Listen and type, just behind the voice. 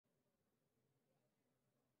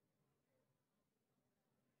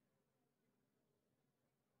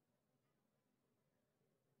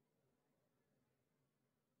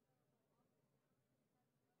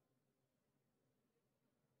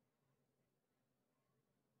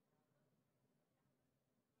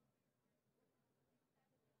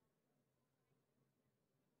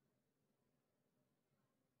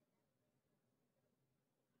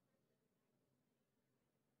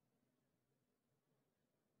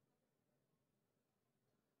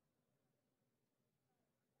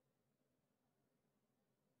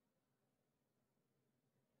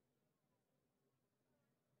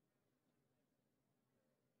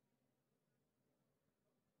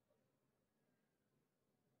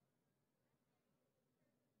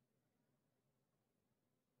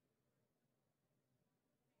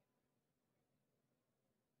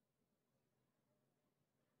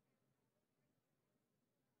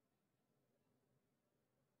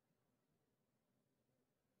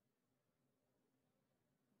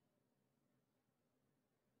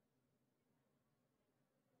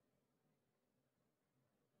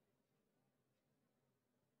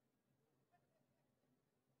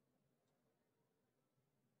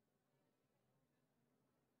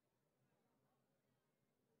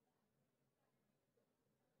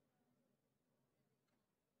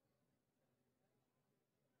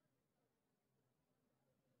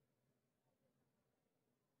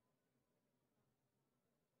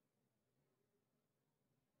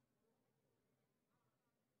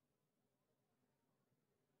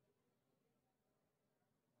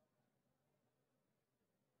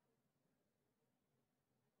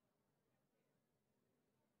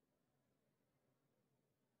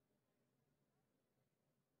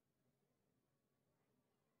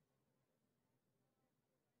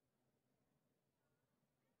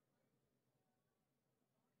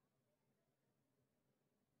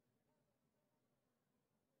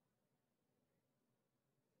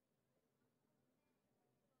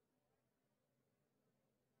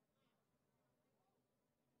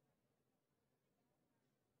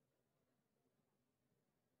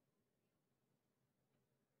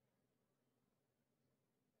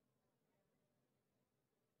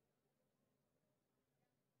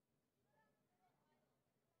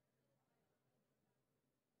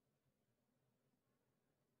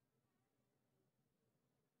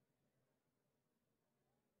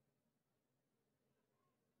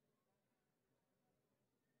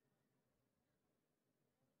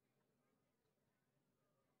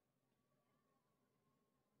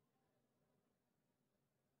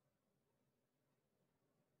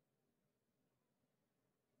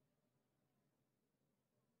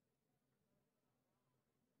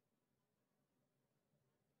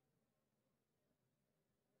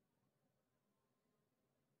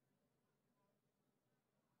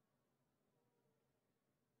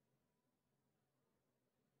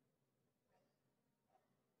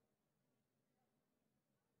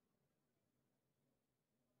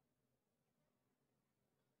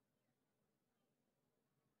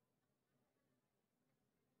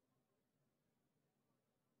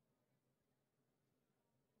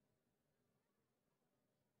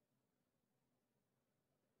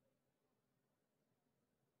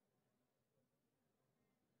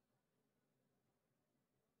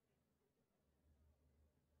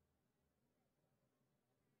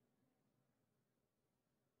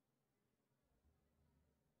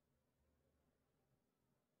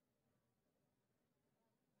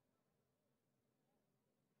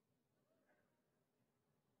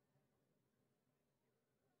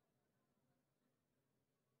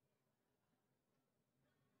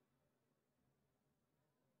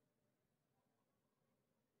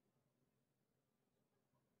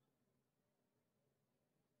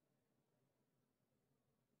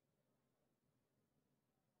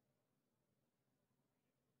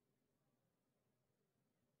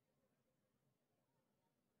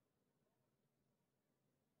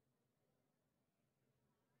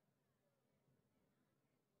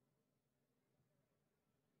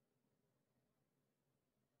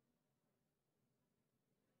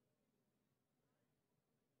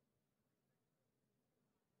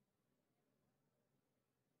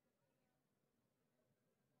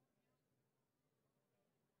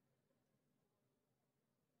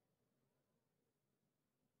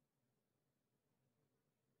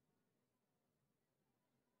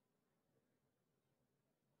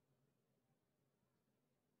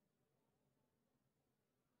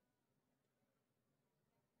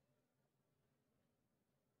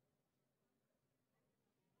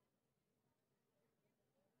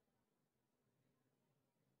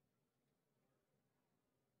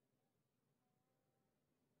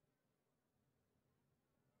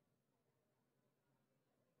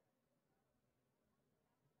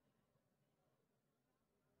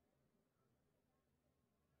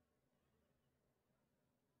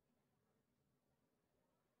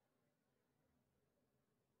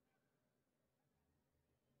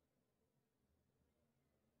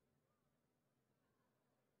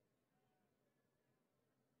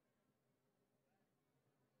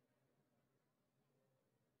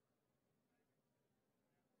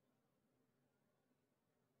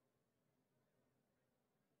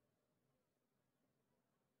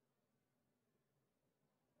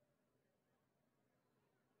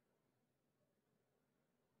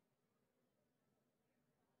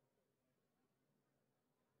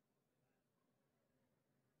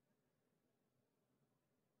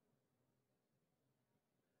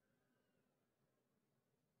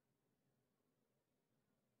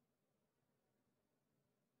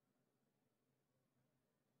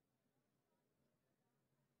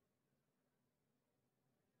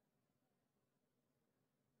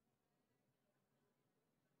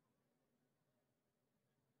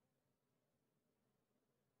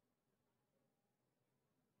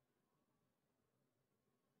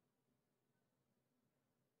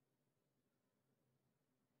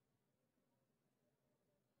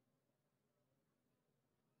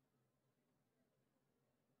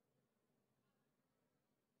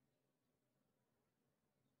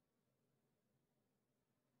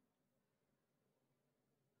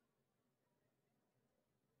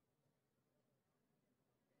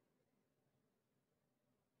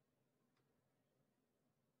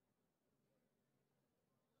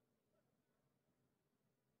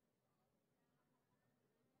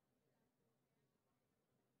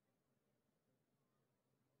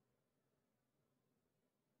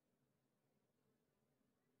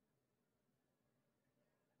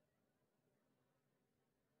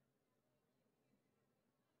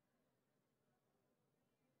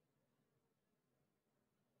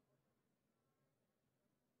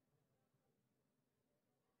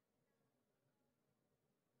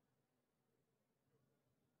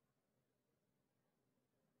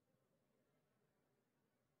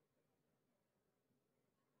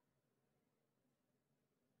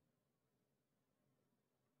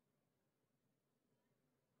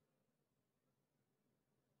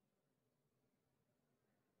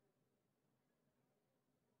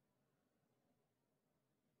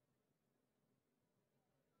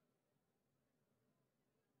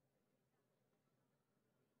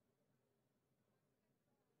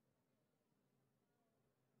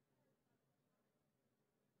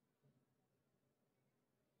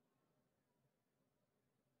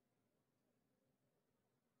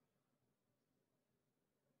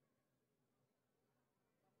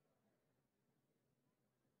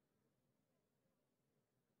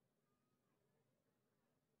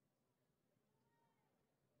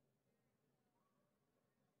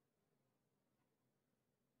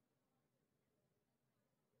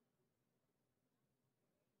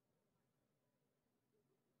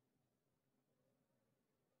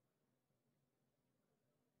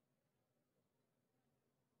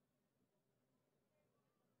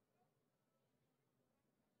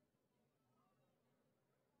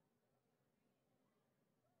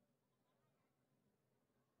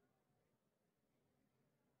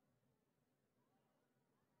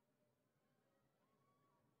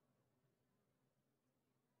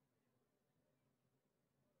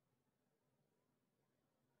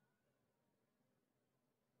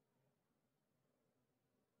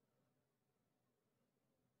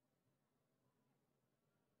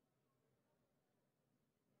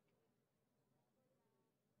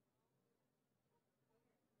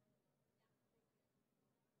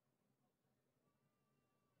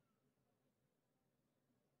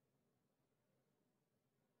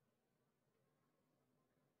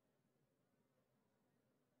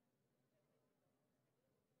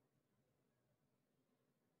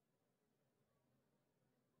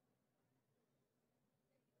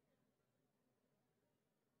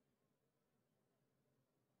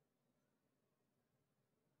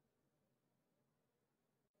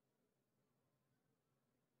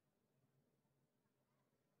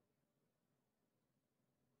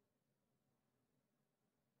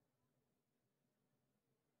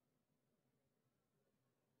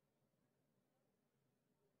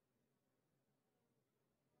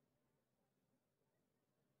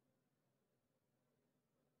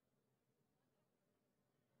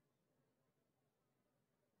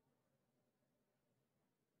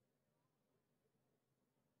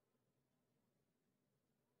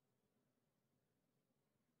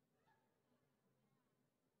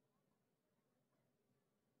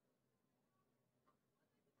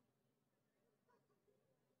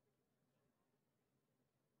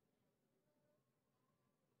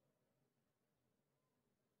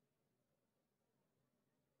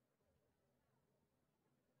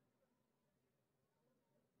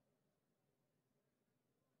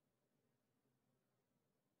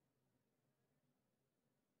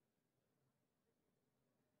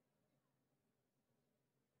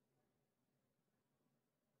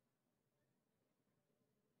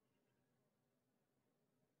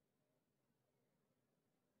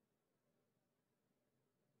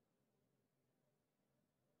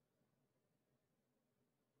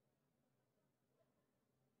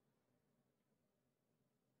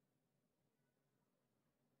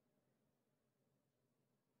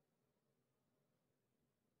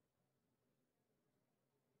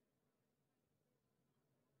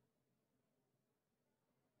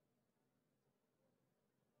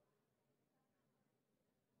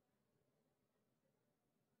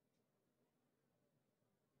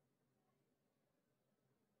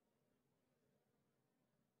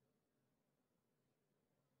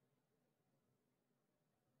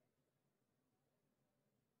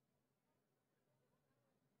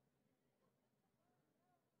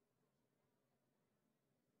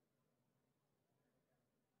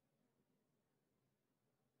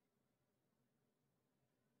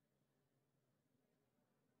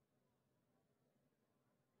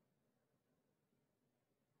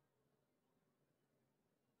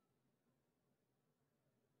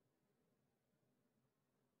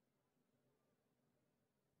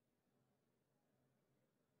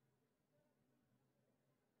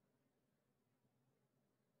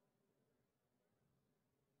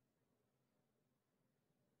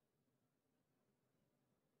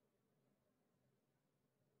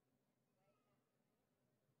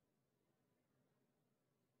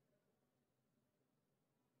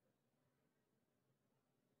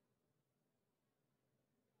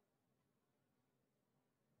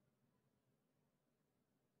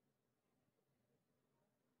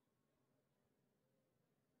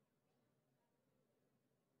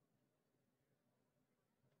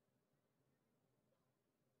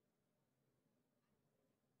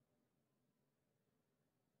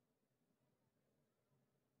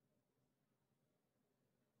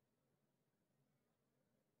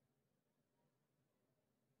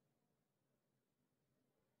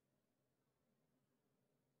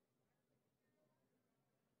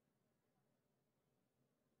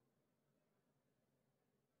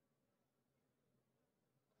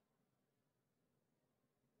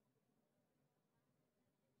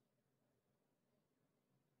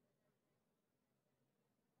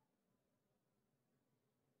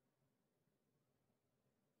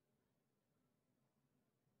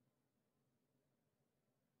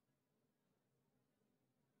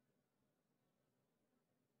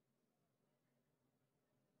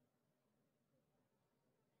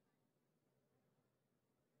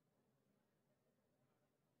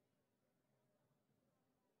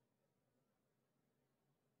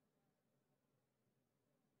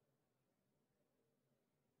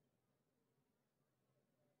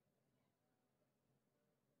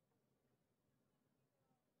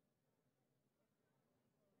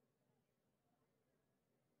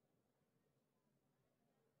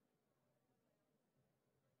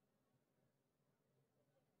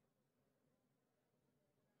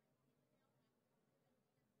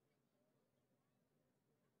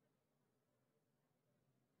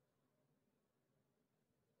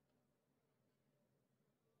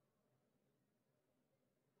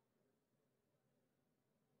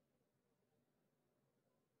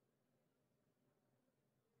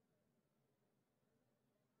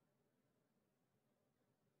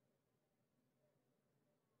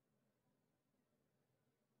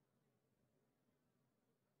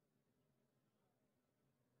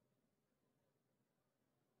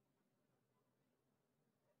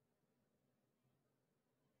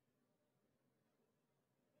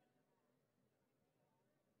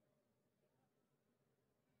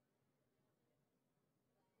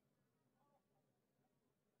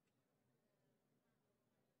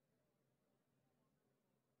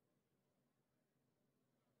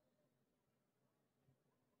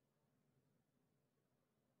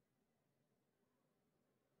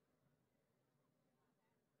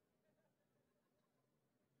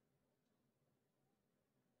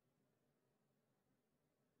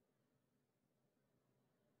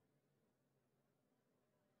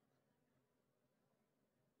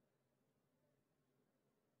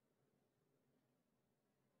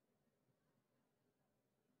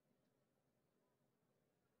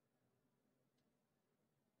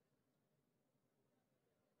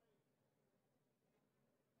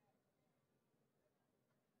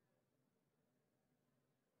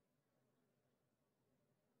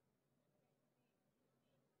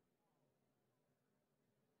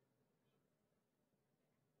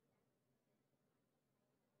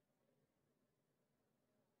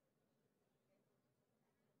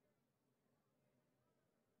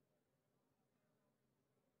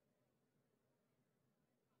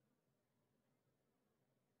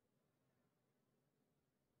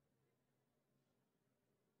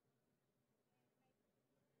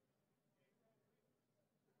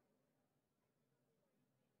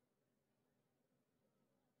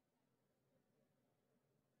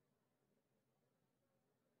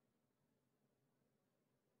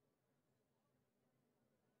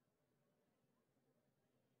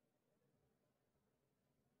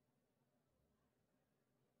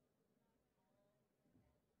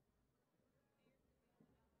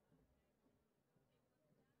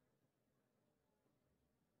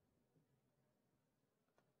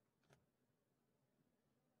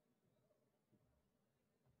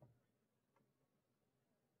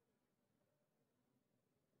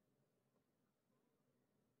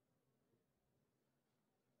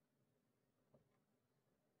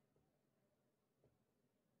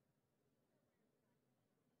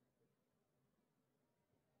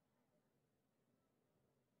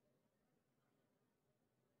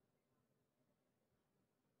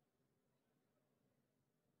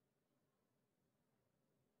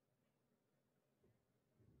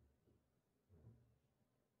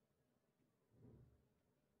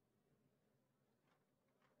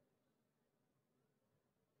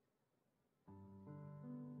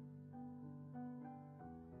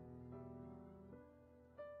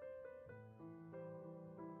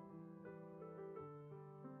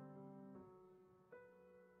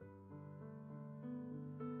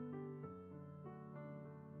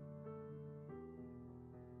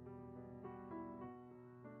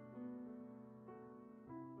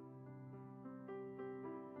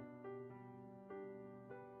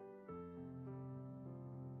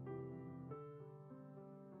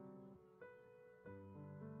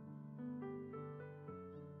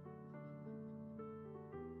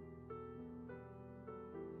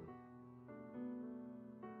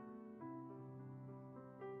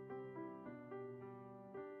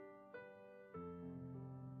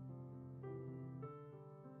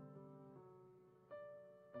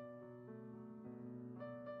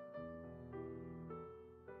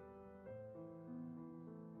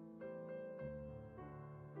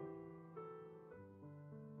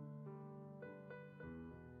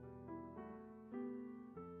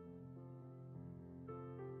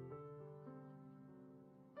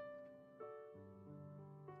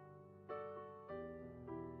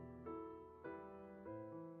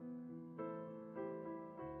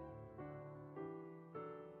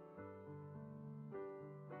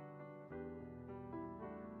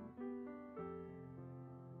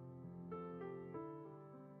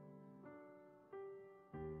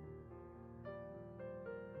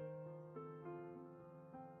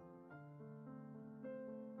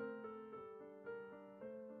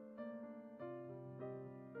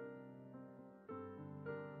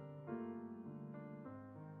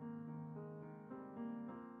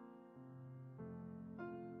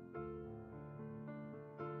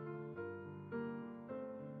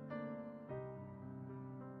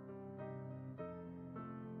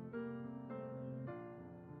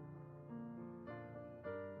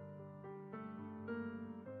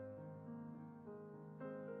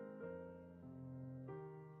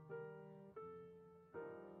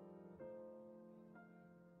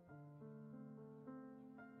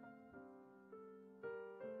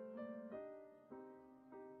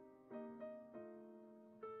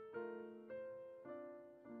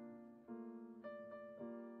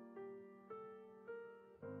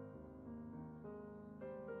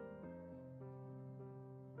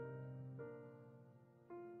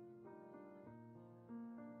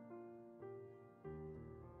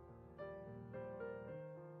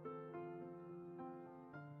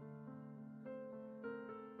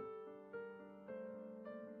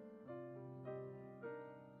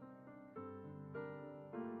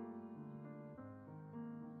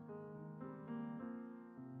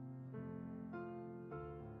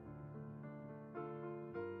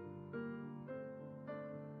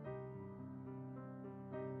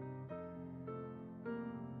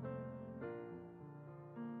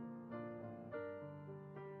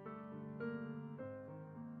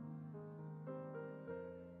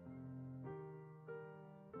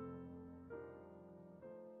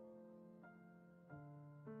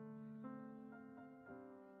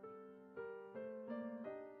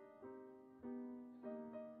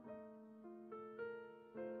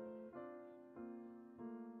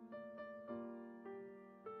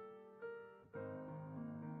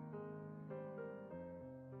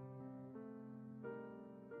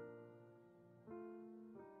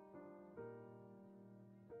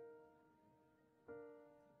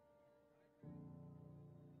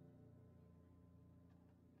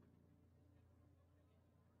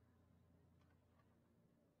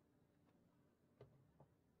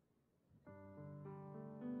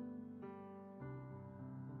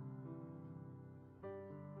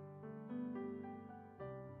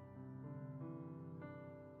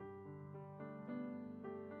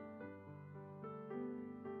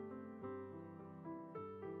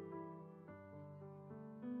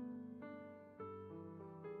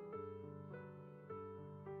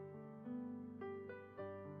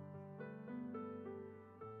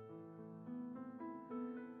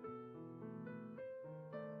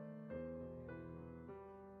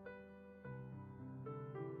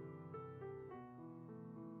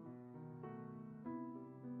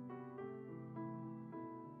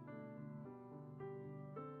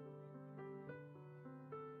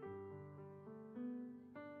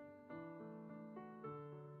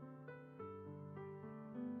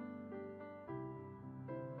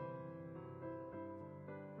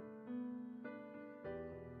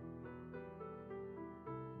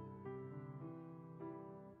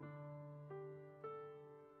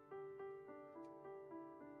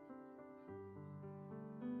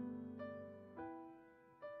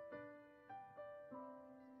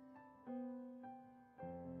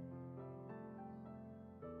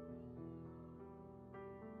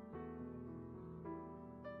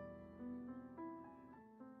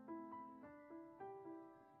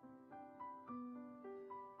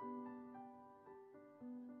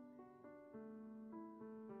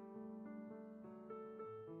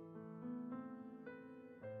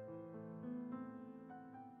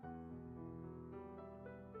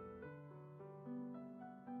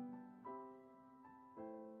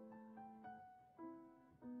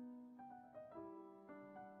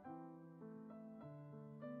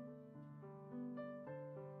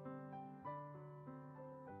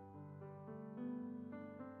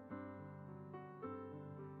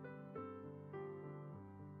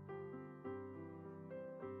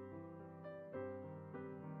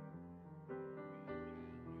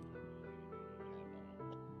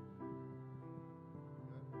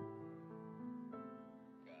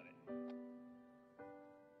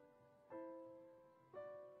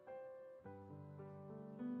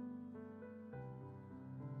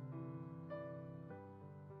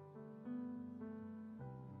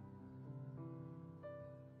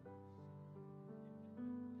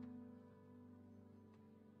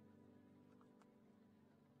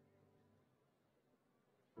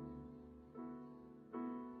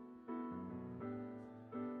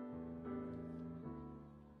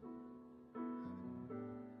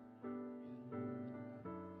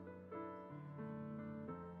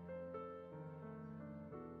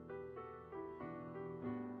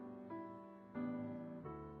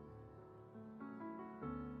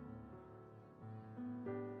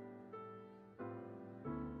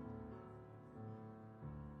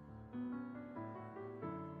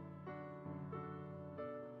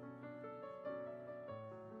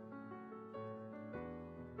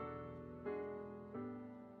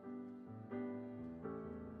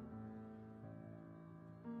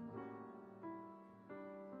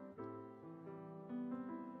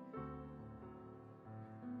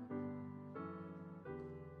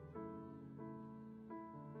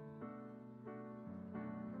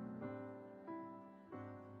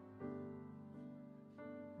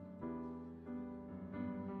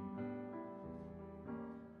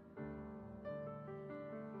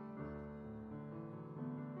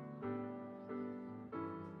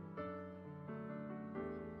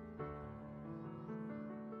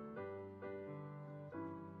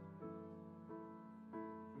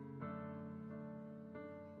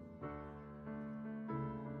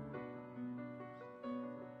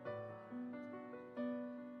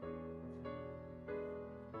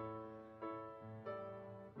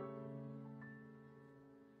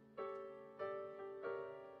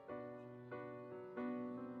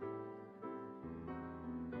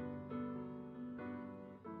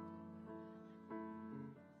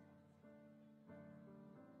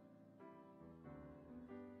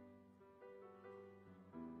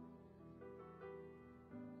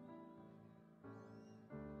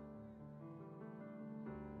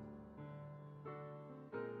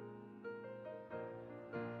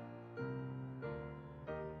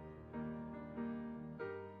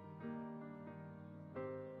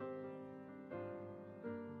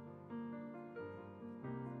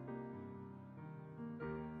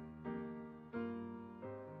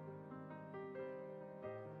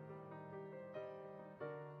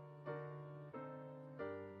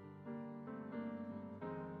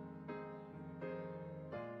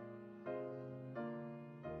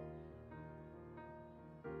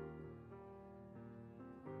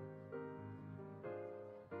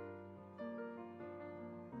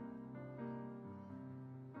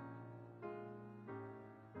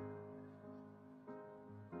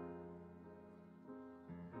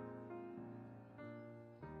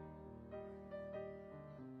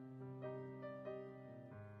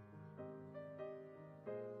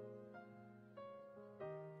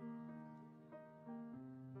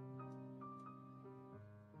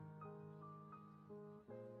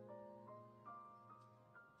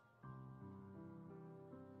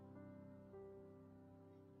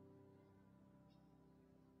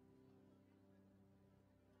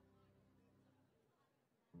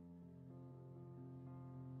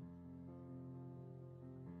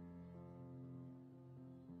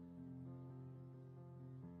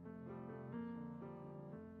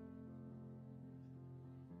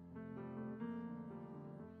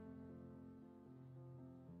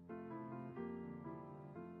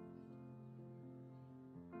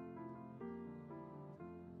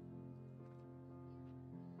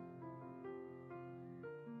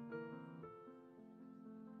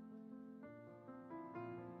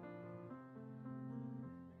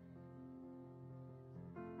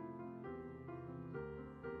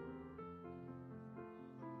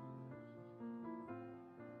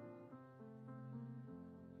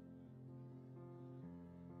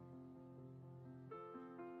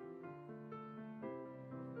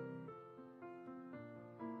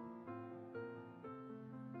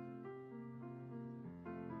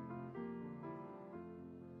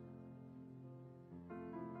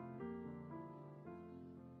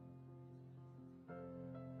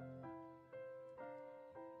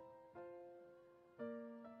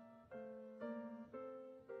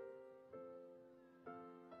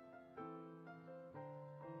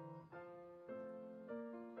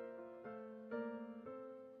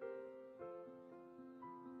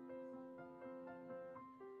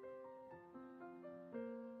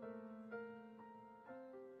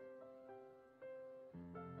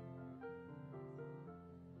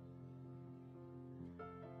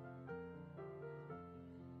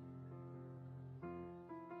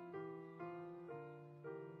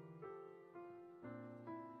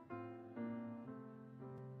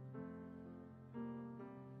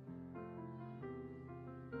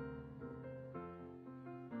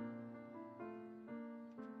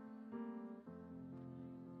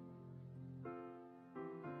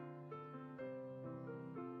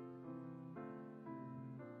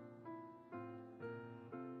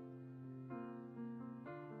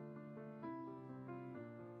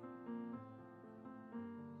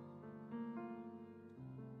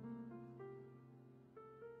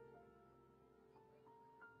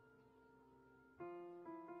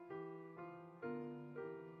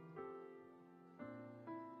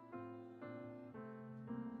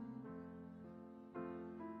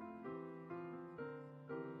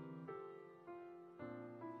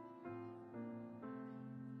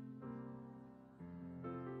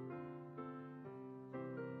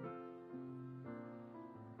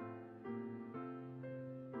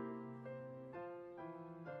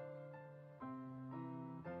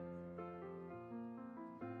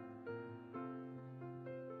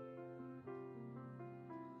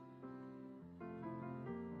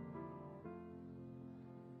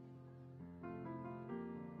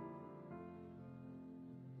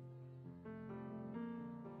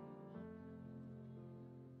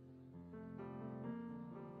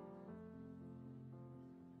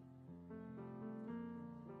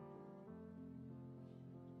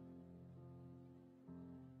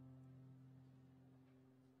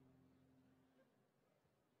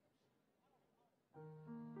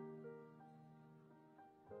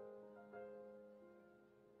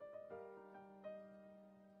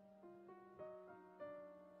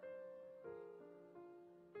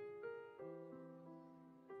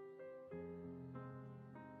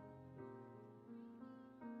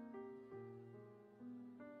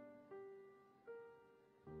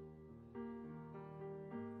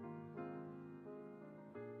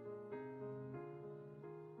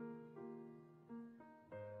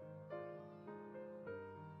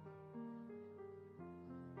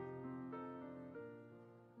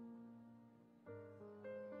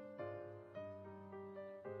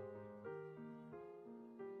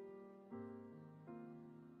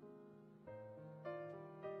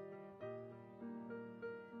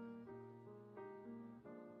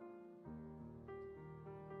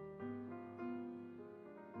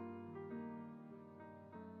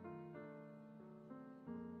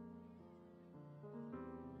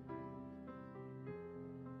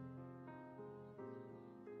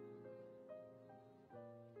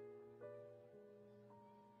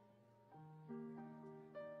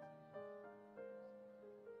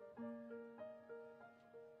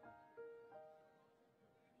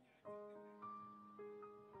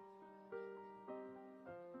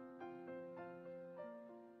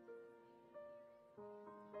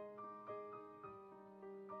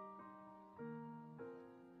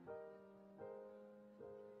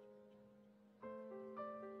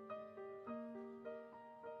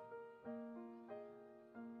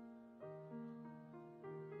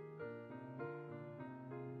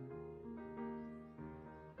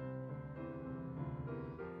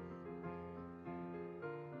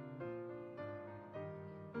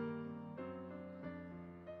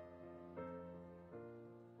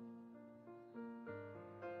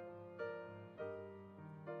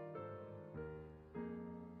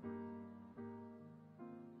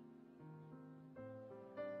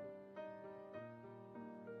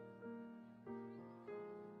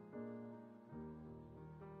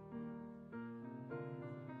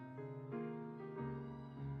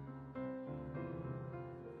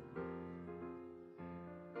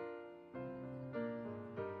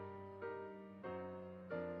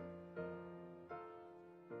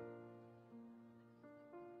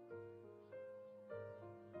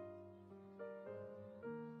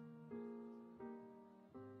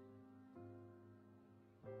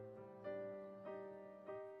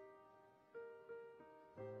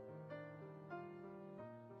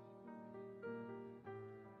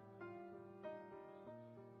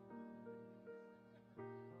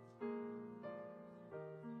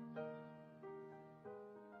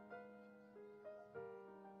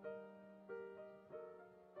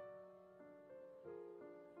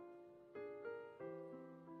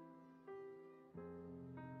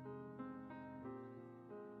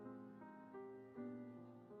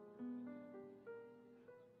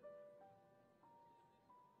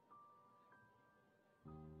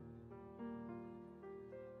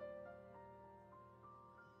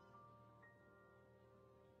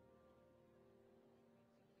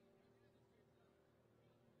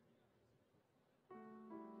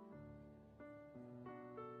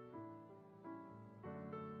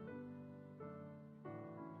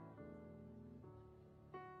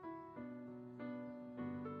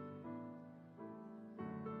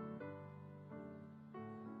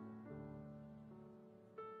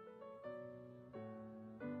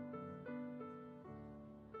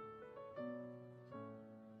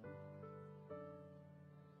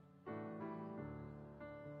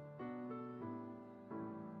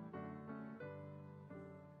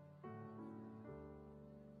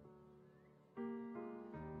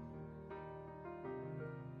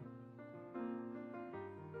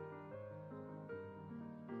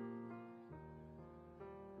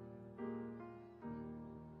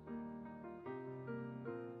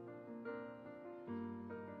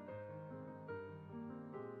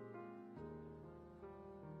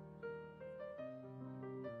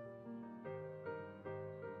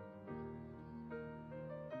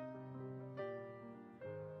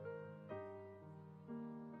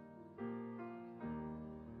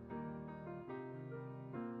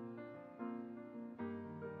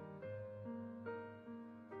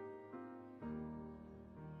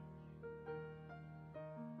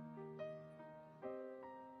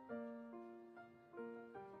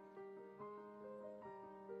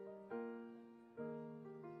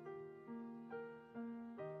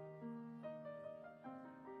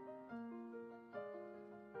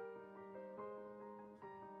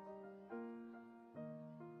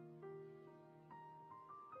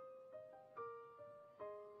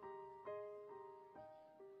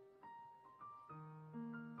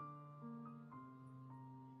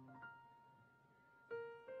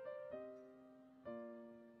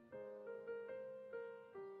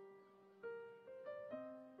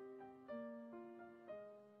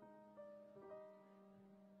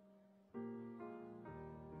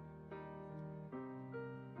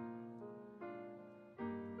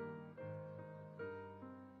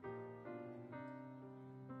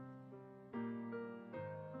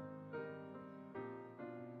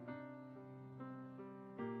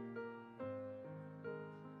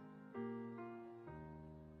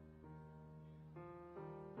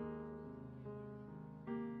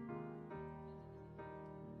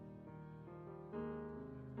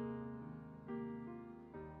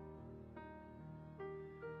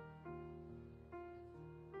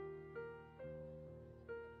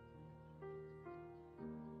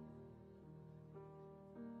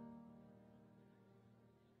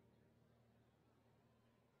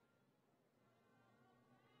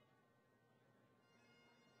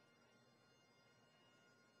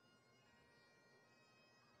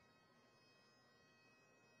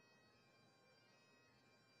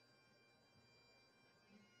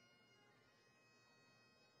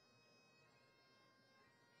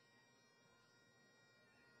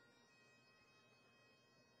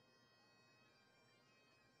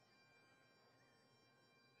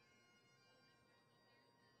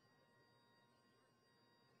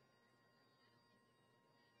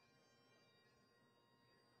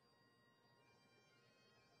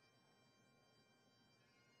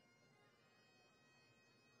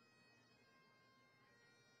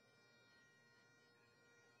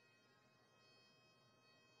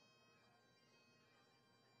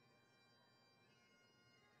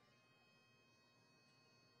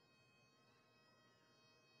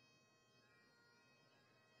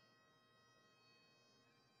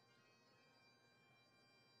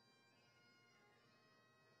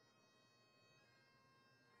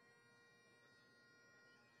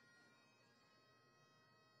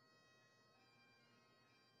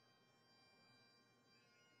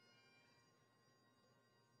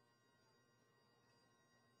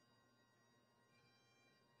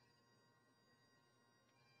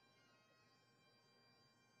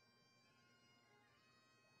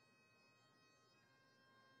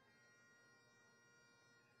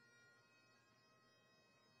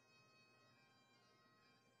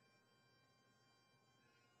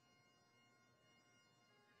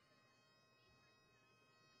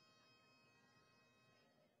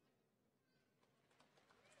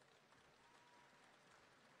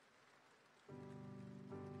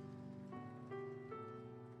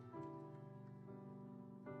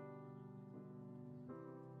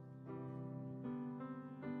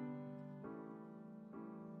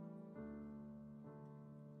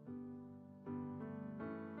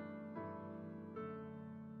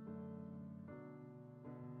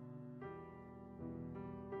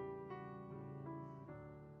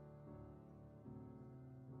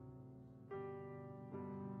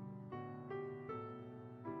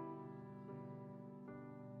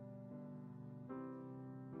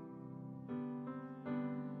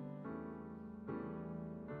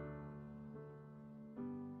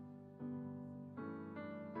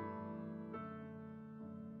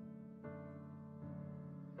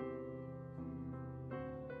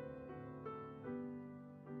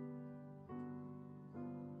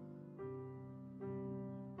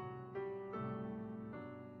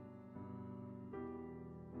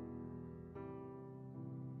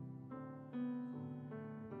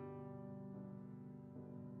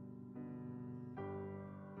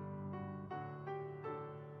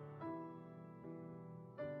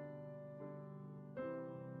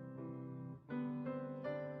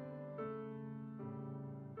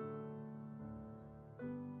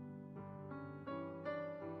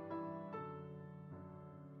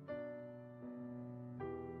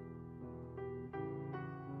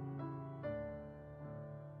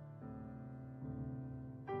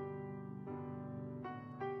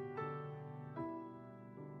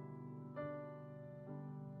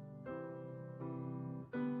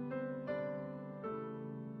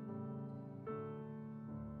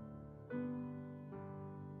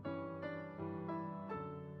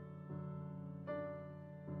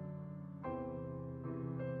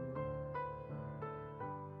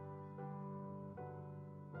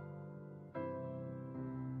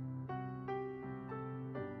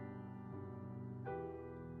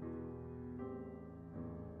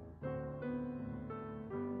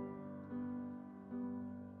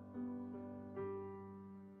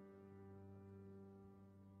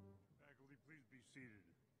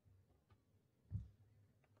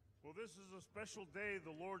Well, this is a special day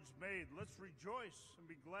the Lord's made. Let's rejoice and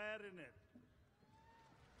be glad in it.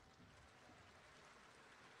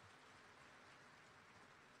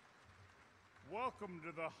 Welcome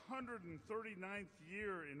to the 139th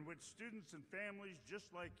year in which students and families just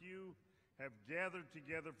like you have gathered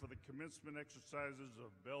together for the commencement exercises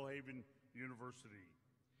of Belhaven University.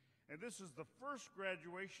 And this is the first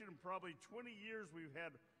graduation in probably 20 years we've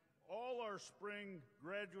had all our spring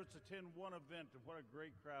graduates attend one event, and what a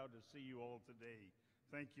great crowd to see you all today.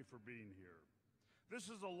 Thank you for being here. This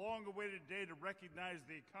is a long-awaited day to recognize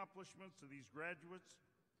the accomplishments of these graduates.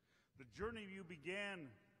 The journey you began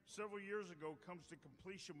several years ago comes to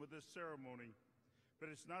completion with this ceremony, but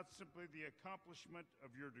it's not simply the accomplishment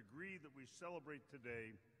of your degree that we celebrate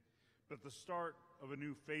today, but the start of a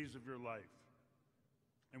new phase of your life.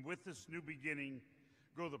 And with this new beginning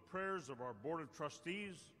go the prayers of our Board of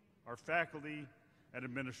Trustees, our faculty, and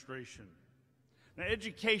administration. Now,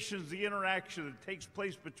 education is the interaction that takes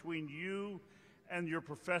place between you and your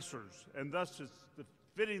professors, and thus it's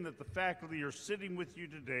fitting that the faculty are sitting with you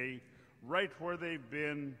today right where they've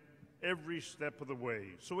been every step of the way.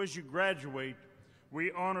 So as you graduate,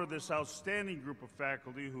 we honor this outstanding group of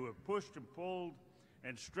faculty who have pushed and pulled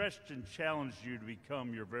and stretched and challenged you to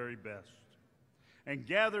become your very best. And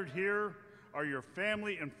gathered here are your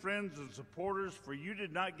family and friends and supporters, for you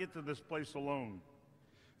did not get to this place alone.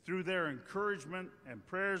 Through their encouragement and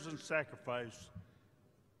prayers and sacrifice,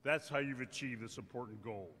 that's how you've achieved this important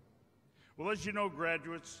goal. Well, as you know,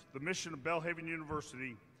 graduates, the mission of Belhaven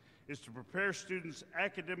University is to prepare students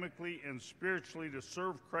academically and spiritually to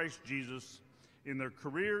serve Christ Jesus in their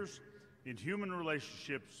careers, in human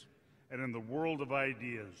relationships, and in the world of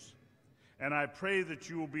ideas. And I pray that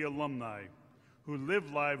you will be alumni who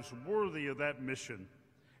live lives worthy of that mission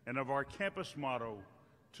and of our campus motto,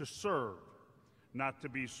 to serve, not to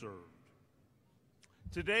be served.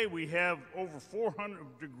 Today we have over 400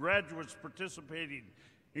 graduates participating,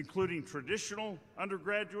 including traditional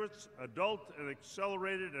undergraduates, adult and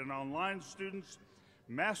accelerated and online students,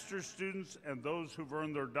 master's students, and those who've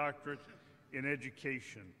earned their doctorate in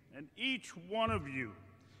education. And each one of you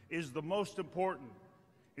is the most important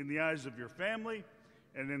in the eyes of your family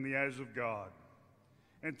and in the eyes of God.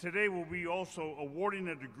 And today we'll be also awarding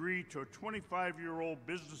a degree to a 25-year-old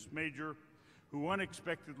business major who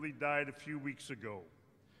unexpectedly died a few weeks ago.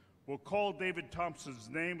 We'll call David Thompson's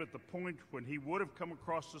name at the point when he would have come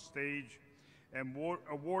across the stage and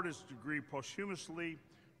award his degree posthumously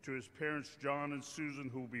to his parents, John and Susan,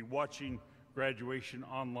 who will be watching graduation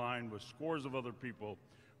online with scores of other people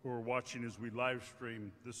who are watching as we live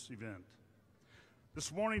stream this event.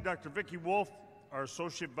 This morning, Dr. Vicki Wolf, our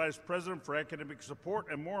Associate Vice President for Academic Support,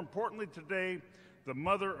 and more importantly today, the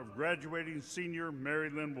mother of graduating senior Mary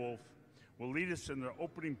Lynn Wolf, will lead us in the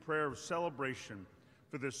opening prayer of celebration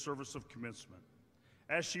for this service of commencement.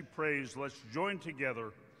 As she prays, let's join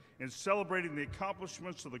together in celebrating the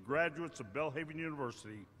accomplishments of the graduates of Belhaven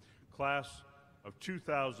University, class of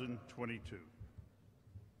 2022.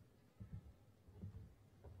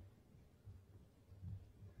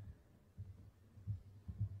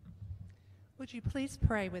 Would you please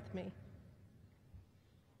pray with me?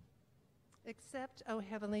 Accept, O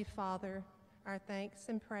Heavenly Father, our thanks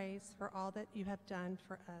and praise for all that you have done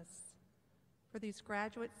for us. For these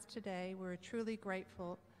graduates today, we're truly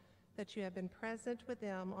grateful that you have been present with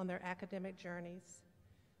them on their academic journeys.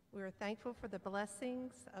 We are thankful for the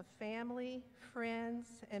blessings of family, friends,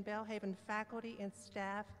 and Belhaven faculty and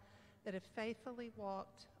staff that have faithfully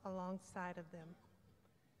walked alongside of them.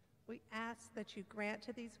 We ask that you grant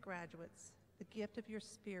to these graduates the gift of your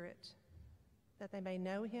Spirit, that they may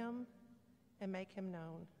know him and make him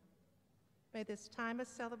known. May this time of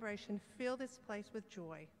celebration fill this place with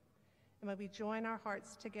joy, and may we join our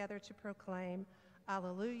hearts together to proclaim,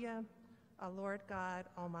 Alleluia, our Lord God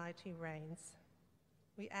Almighty reigns.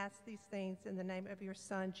 We ask these things in the name of your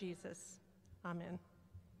Son, Jesus. Amen.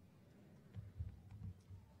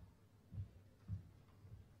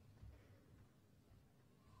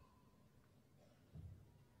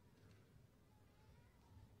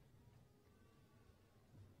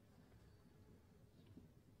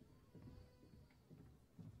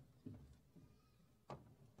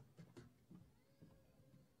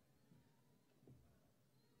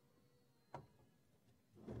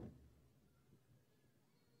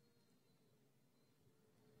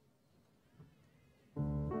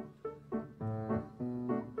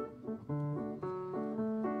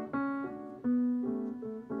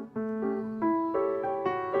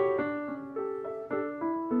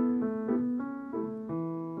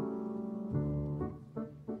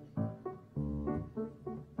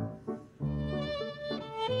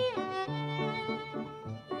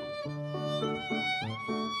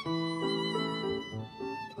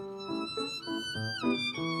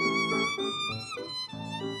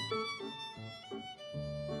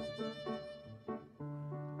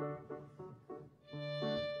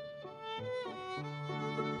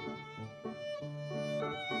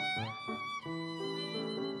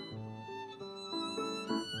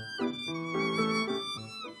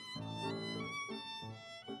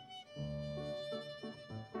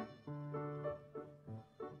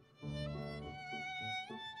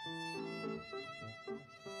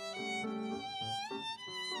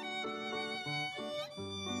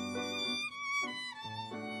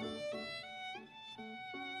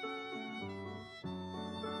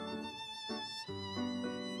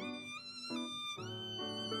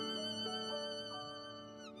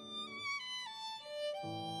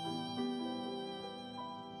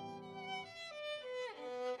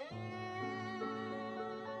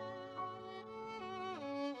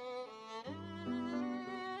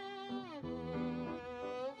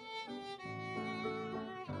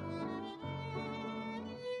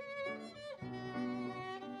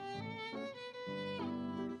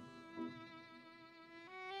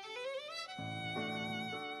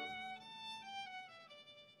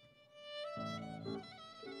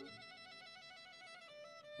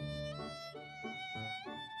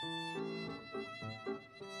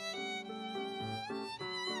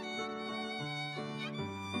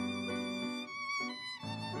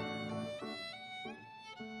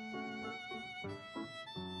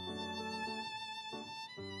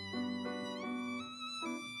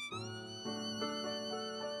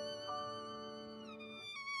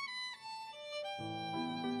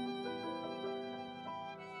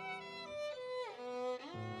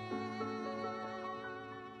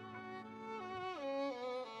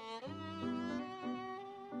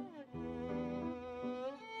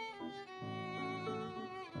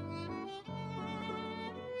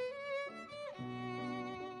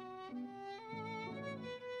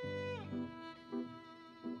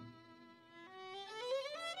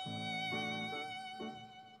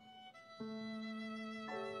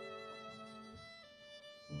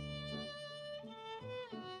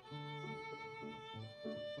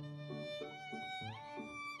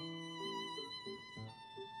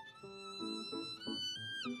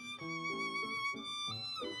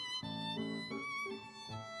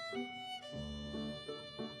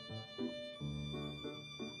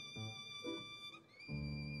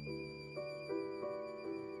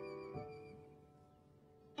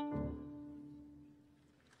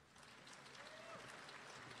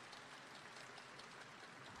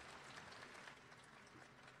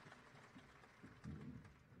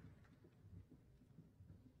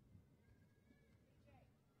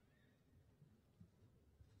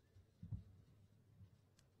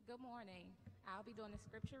 Good morning. I'll be doing a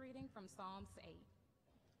scripture reading from Psalms 8.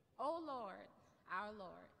 O Lord, our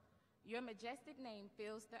Lord, your majestic name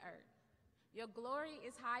fills the earth. Your glory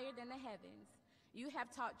is higher than the heavens. You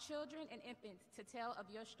have taught children and infants to tell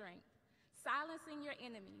of your strength, silencing your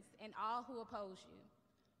enemies and all who oppose you.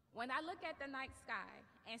 When I look at the night sky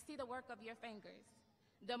and see the work of your fingers,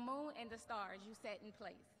 the moon and the stars you set in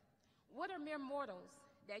place, what are mere mortals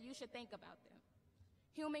that you should think about them?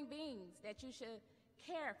 Human beings that you should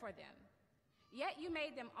care for them. Yet you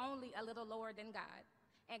made them only a little lower than God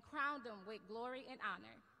and crowned them with glory and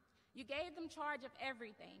honor. You gave them charge of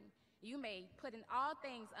everything you made, putting all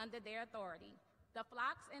things under their authority, the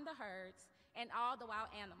flocks and the herds and all the wild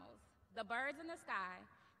animals, the birds in the sky,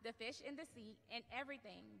 the fish in the sea, and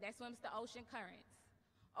everything that swims the ocean currents.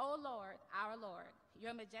 O Lord, our Lord,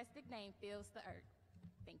 your majestic name fills the earth.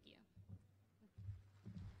 Thank you.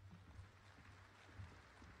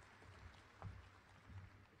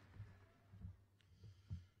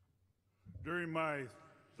 During my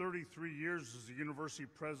 33 years as a university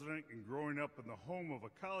president and growing up in the home of a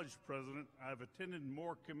college president, I've attended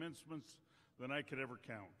more commencements than I could ever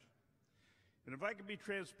count. And if I can be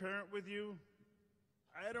transparent with you,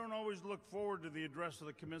 I don't always look forward to the address of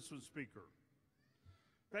the commencement speaker.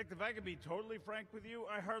 In fact, if I can be totally frank with you,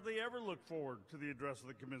 I hardly ever look forward to the address of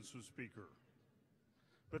the commencement speaker.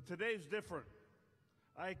 But today's different.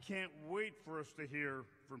 I can't wait for us to hear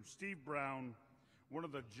from Steve Brown, one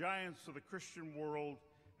of the giants of the Christian world,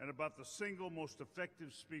 and about the single most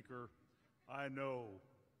effective speaker I know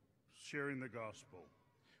sharing the gospel.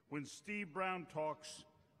 When Steve Brown talks,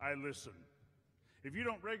 I listen. If you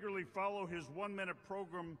don't regularly follow his one-minute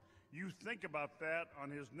program, you think about that on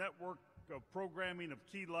his network of programming of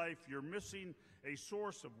Key Life, you're missing a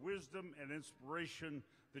source of wisdom and inspiration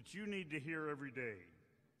that you need to hear every day.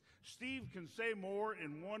 Steve can say more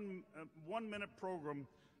in one-minute program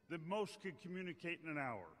than most could communicate in an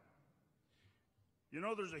hour. You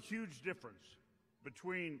know, there's a huge difference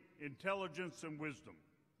between intelligence and wisdom.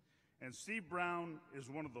 And Steve Brown is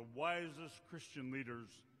one of the wisest Christian leaders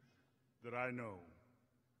that I know.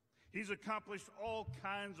 He's accomplished all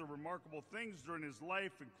kinds of remarkable things during his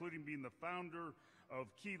life, including being the founder of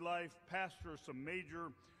Key Life, pastor of some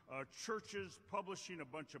major churches, publishing a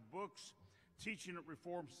bunch of books, teaching at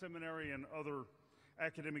Reformed Seminary and other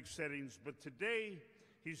academic settings. But today,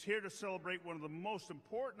 he's here to celebrate one of the most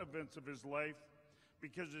important events of his life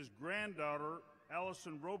because his granddaughter,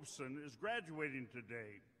 Allison Robeson, is graduating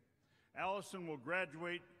today. Allison will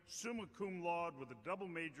graduate summa cum laude with a double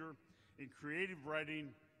major in creative writing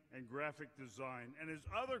and graphic design. And his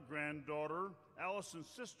other granddaughter, Allison's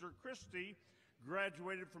sister, Christy,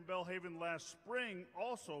 graduated from Belhaven last spring,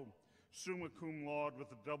 also summa cum laude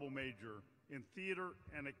with a double major in theater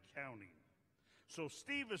and accounting. So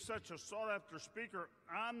Steve is such a sought-after speaker,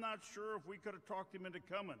 I'm not sure if we could have talked him into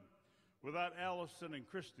coming without Allison and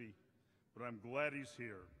Christy, but I'm glad he's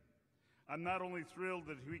here. I'm not only thrilled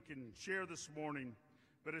that we can share this morning,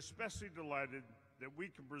 but especially delighted that we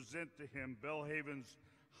can present to him Belhaven's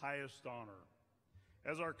highest honor.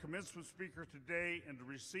 As our commencement speaker today and to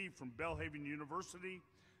receive from Belhaven University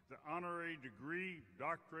the honorary degree,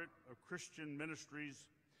 Doctorate of Christian Ministries,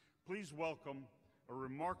 please welcome a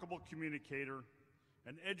remarkable communicator,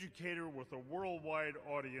 an educator with a worldwide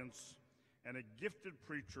audience, and a gifted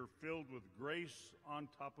preacher filled with grace on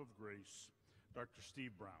top of grace, Dr.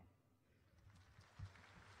 Steve Brown.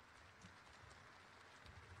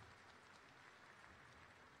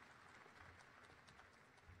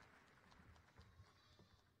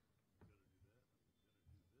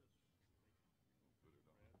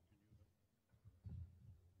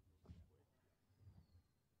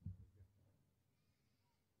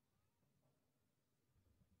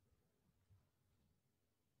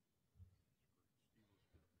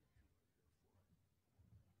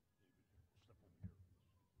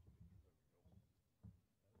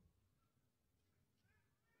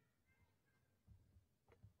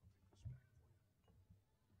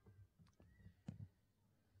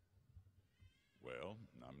 Well,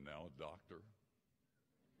 I'm now a doctor,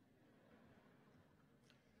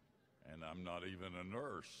 and I'm not even a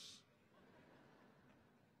nurse,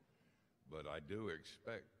 but I do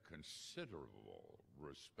expect considerable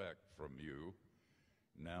respect from you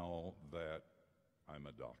now that I'm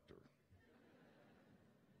a doctor.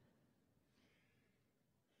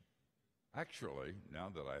 Actually, now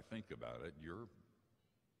that I think about it, you're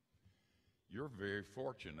very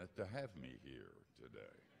fortunate to have me here today.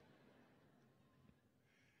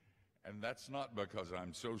 And that's not because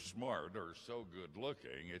I'm so smart or so good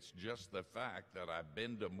looking. It's just the fact that I've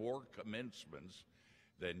been to more commencements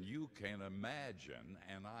than you can imagine,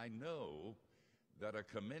 and I know that a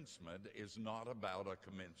commencement is not about a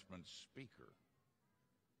commencement speaker.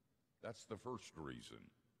 That's the first reason.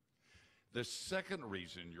 The second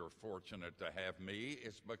reason you're fortunate to have me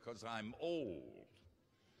is because I'm old,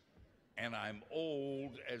 and I'm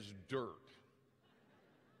old as dirt.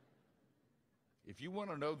 If you want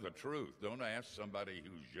to know the truth, don't ask somebody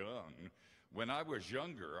who's young. When I was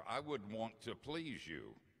younger, I would want to please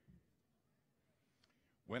you.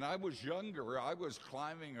 When I was younger, I was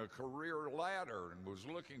climbing a career ladder and was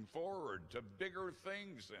looking forward to bigger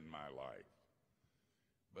things in my life.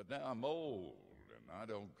 But now I'm old and I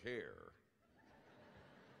don't care.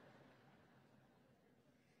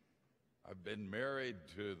 I've been married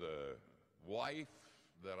to the wife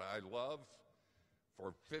that I love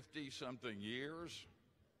for 50-something years.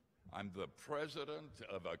 I'm the president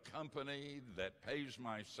of a company that pays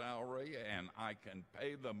my salary, and I can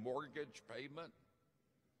pay the mortgage payment.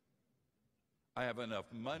 I have enough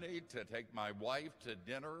money to take my wife to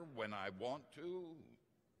dinner when I want to.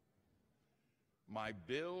 My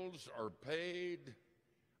bills are paid.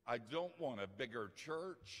 I don't want a bigger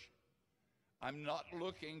church. I'm not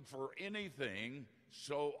looking for anything,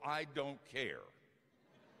 so I don't care.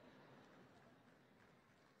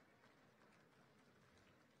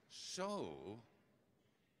 So,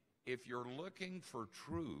 if you're looking for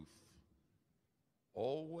truth,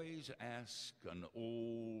 always ask an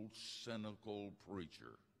old, cynical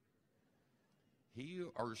preacher. He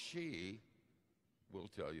or she will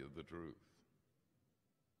tell you the truth.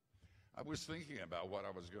 I was thinking about what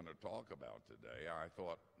I was going to talk about today. I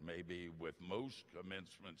thought maybe with most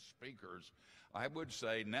commencement speakers, I would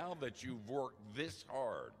say, now that you've worked this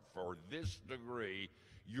hard for this degree,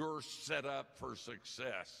 you're set up for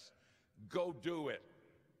success. Go do it.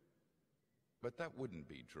 But that wouldn't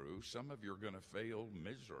be true. Some of you are going to fail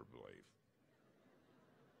miserably.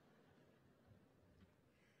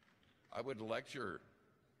 I would lecture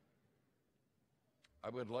I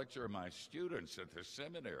would lecture my students at the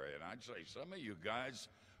seminary, and I'd say, some of you guys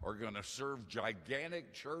are going to serve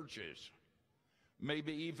gigantic churches,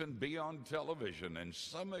 maybe even be on television, and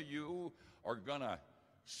some of you are going to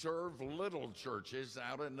serve little churches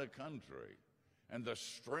out in the country. And the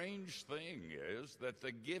strange thing is that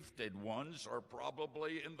the gifted ones are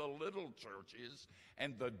probably in the little churches,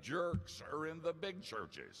 and the jerks are in the big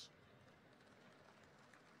churches.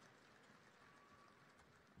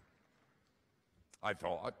 I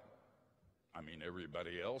thought,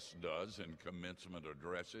 everybody else does in commencement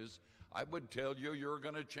addresses, I would tell you you're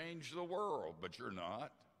going to change the world, but you're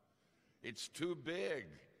not. It's too big,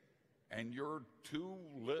 and you're too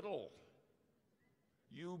little.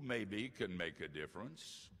 You maybe can make a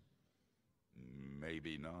difference,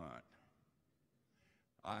 maybe not.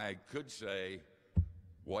 I could say,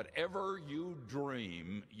 whatever you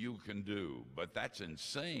dream, you can do, but that's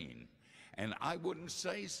insane, and I wouldn't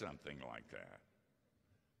say something like that.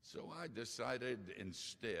 So I decided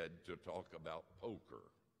instead to talk about poker,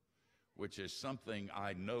 which is something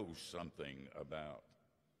I know something about.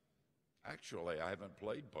 Actually, I haven't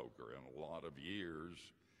played poker in a lot of years.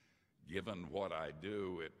 Given what I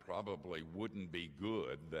do, it probably wouldn't be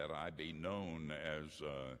good that I be known as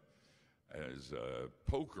a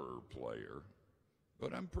poker player,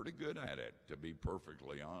 but I'm pretty good at it, to be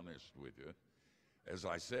perfectly honest with you. As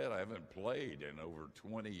I said, I haven't played in over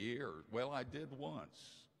 20 years. Well, I did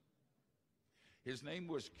once. His name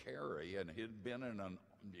was Kerry, and he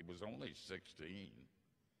was only 16.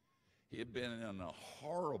 He had been in a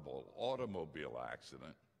horrible automobile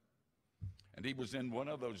accident, and he was in one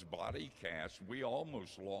of those body casts. We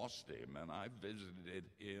almost lost him, and I visited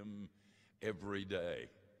him every day.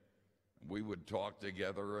 We would talk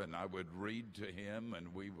together, and I would read to him,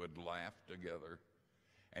 and we would laugh together.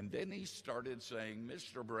 And then he started saying,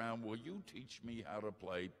 "Mr. Brown, will you teach me how to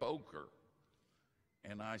play poker?"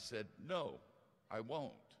 And I said, "No, I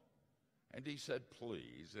won't." And he said,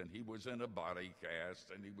 "Please." And he was in a body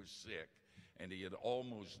cast, and he was sick, and he had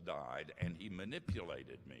almost died, and he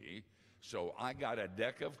manipulated me. So I got a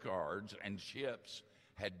deck of cards, and Chips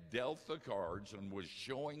had dealt the cards and was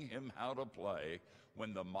showing him how to play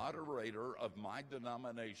when the moderator of my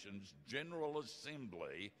denomination's General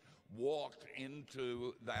Assembly walked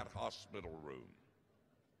into that hospital room.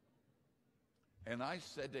 And I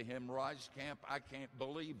said to him, "Camp, I can't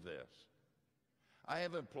believe this. I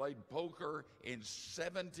haven't played poker in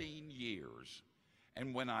 17 years.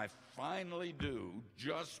 And when I finally do,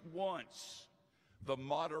 just once, the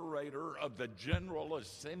moderator of the General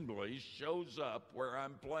Assembly shows up where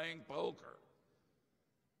I'm playing poker."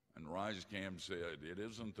 And Camp said, "It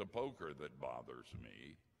isn't the poker that bothers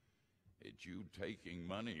me. It's you taking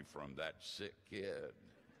money from that sick kid."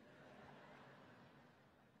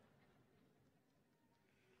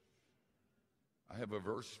 I have a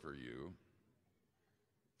verse for you.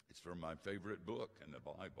 It's from my favorite book in the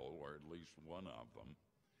Bible, or at least one of them.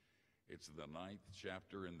 It's the 9th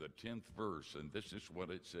chapter and the 10th verse, and this is what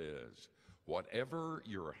it says: "Whatever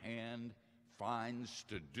your hand finds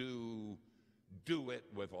to do, do it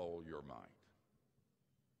with all your might."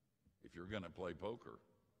 If you're going to play poker,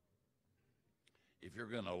 if you're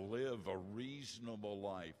going to live a reasonable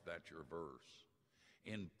life, that's your verse.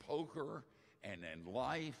 In poker and in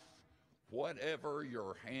life, whatever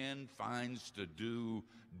your hand finds to do,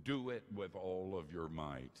 do it with all of your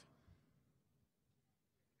might.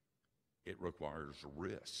 It requires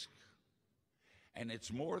risk. And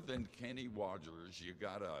it's more than Kenny Rogers. You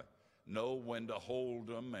got to know when to hold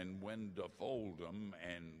them and when to fold them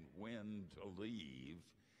and when to leave.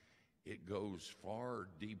 It goes far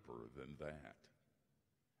deeper than that.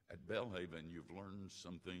 At Belhaven, you've learned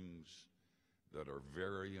some things that are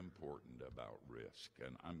very important about risk,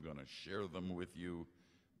 and I'm going to share them with you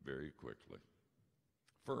very quickly.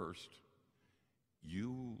 First,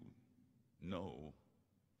 you know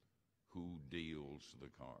who deals the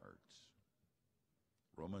cards.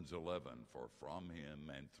 Romans 11, "For from him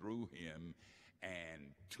and through him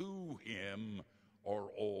and to him are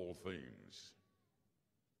all things."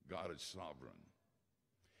 God is sovereign.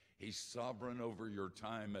 He's sovereign over your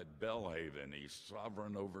time at Belhaven. He's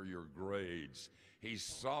sovereign over your grades. He's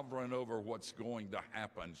sovereign over what's going to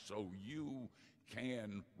happen, so you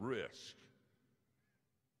can risk.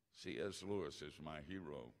 C.S. Lewis is my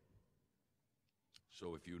hero.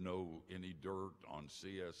 So if you know any dirt on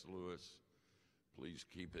C.S. Lewis, please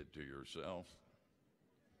keep it to yourself.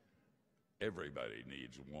 Everybody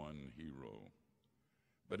needs one hero.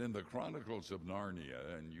 But in the Chronicles of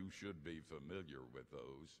Narnia, and you should be familiar with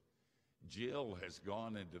those, Jill has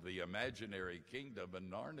gone into the imaginary kingdom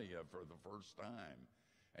in Narnia for the first time.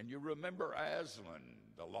 And you remember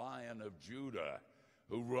Aslan, the Lion of Judah,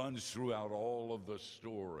 who runs throughout all of the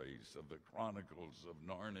stories of the Chronicles of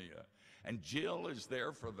Narnia. And Jill is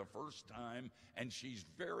there for the first time, and she's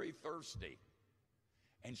very thirsty.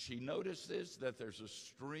 And she notices that there's a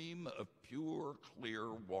stream of pure,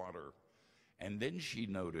 clear water. And then she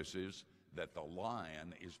notices that the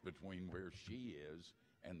lion is between where she is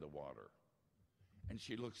and the water. And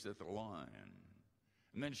she looks at the lion.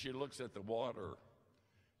 And then she looks at the water,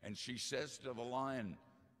 and she says to the lion,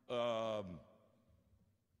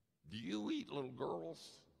 do you eat little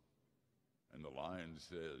girls? And the lion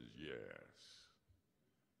says, yes,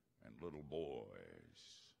 and little boys,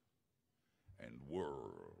 and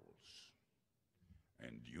worlds,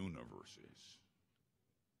 and universes.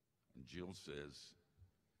 And Jill says,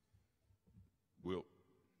 will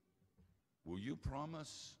you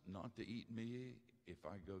promise not to eat me if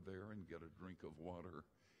I go there and get a drink of water?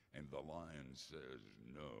 And the lion says,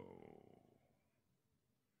 no.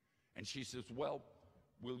 And she says, well,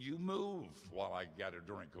 will you move while I get a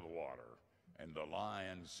drink of water? And the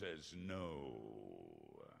lion says, no.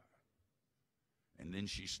 And then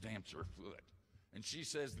she stamps her foot. And she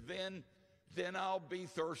says, then I'll be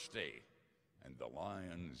thirsty. And the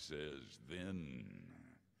lion says, then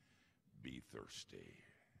be thirsty.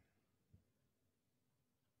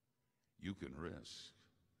 You can risk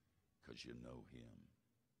because you know him.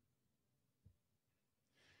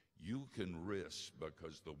 You can risk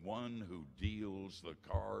because the one who deals the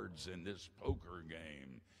cards in this poker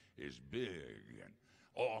game is big and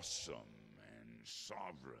awesome and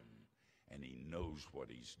sovereign, and he knows what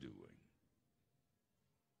he's doing.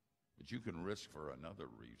 But you can risk for another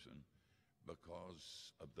reason,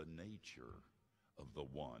 because of the nature of the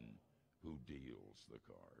one who deals the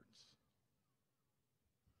cards.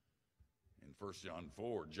 In 1 John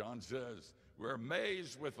 4, John says, we're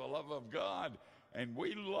amazed with the love of God, and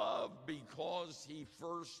we love because he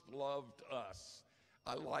first loved us.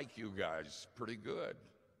 I like you guys pretty good.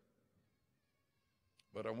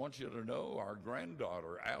 But I want you to know our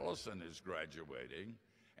granddaughter, Allison, is graduating,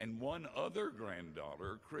 and one other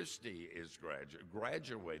granddaughter, Christy, is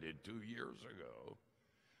graduated 2 years ago.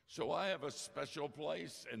 So I have a special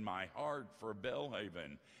place in my heart for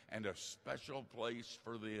Belhaven and a special place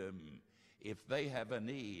for them. If they have a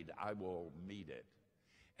need, I will meet it.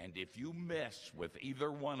 And if you mess with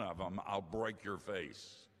either one of them, I'll break your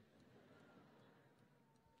face.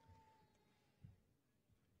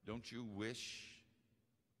 Don't you wish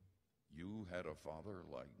you had a father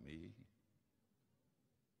like me?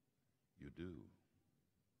 You do.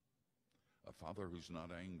 A father who's not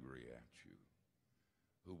angry at you,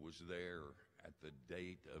 who was there at the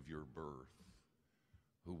date of your birth,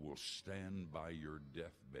 who will stand by your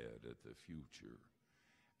deathbed at the future,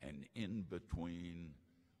 and in between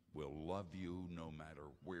will love you no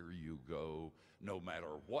matter where you go, no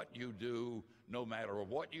matter what you do, no matter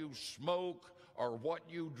what you smoke or what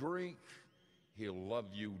you drink. He'll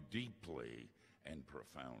love you deeply and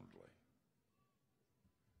profoundly.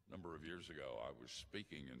 A number of years ago, I was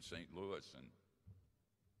speaking in St. Louis and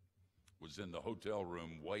was in the hotel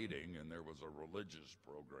room waiting, and there was a religious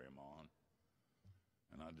program on.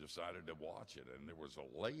 And I decided to watch it, and there was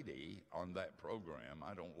a lady on that program.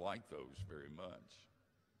 I don't like those very much.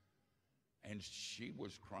 And she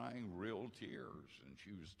was crying real tears, and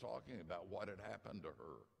she was talking about what had happened to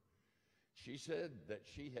her. She said that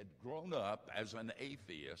she had grown up as an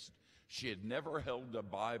atheist. She had never held a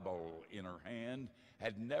Bible in her hand,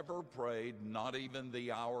 had never prayed, not even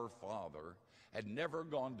the Our Father, had never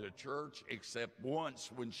gone to church except once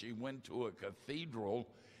when she went to a cathedral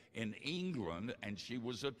in England, and she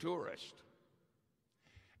was a tourist.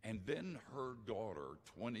 And then her daughter,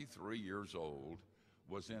 23 years old,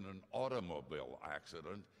 was in an automobile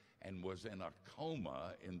accident and was in a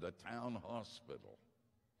coma in the town hospital.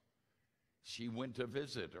 She went to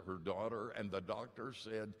visit her daughter, and the doctor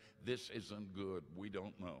said, this isn't good, we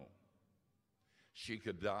don't know. She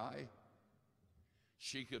could die.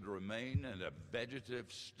 She could remain in a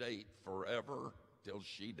vegetative state forever till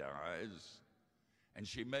she dies, and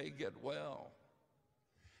she may get well.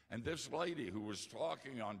 And this lady who was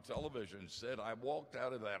talking on television said, I walked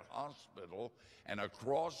out of that hospital and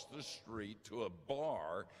across the street to a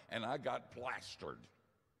bar, and I got plastered.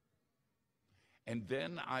 And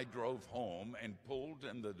then I drove home and pulled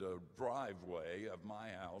in the driveway of my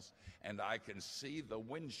house, and I can see the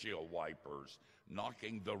windshield wipers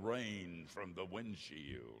knocking the rain from the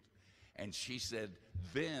windshield. And she said,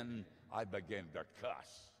 then I began to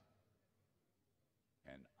cuss.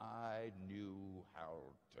 And I knew how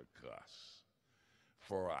to cuss.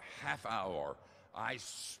 For a half hour, I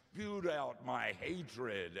spewed out my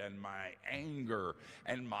hatred and my anger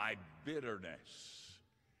and my bitterness.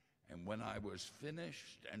 And when I was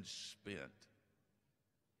finished and spent,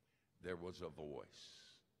 there was a voice.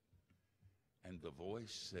 And the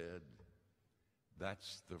voice said,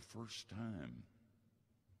 "That's the first time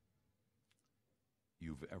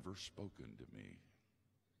you've ever spoken to me,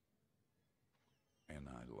 and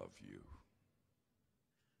I love you."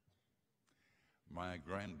 My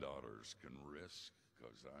granddaughters can risk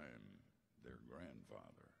because I'm their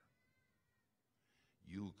grandfather.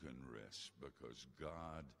 You can risk because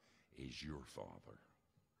God is your Father,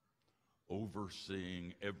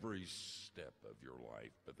 overseeing every step of your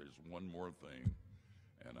life. But there's one more thing,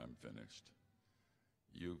 and I'm finished.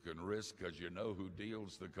 You can risk because you know who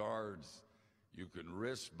deals the cards. You can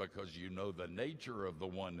risk because you know the nature of the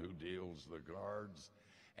one who deals the cards.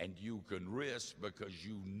 And you can risk because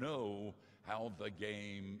you know how the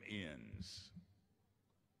game ends.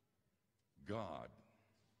 God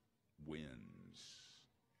wins,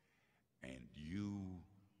 and you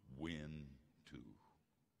win too.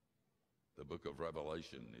 The book of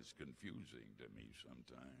Revelation is confusing to me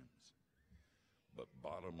sometimes. But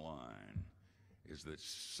bottom line is that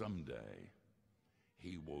someday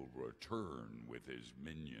he will return with his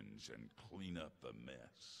minions and clean up the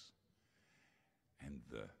mess. And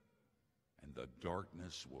the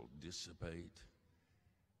darkness will dissipate,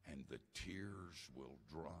 and the tears will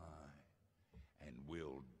dry, and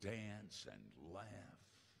we'll dance and laugh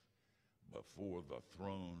before the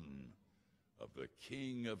throne of the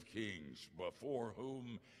King of Kings, before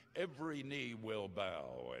whom every knee will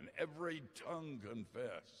bow and every tongue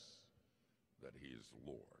confess that he is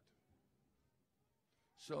Lord.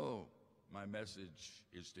 So my message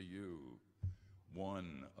is to you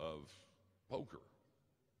one of poker.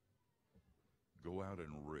 Go out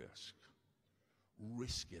and risk.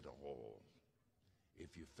 Risk it all.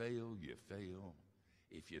 If you fail, you fail.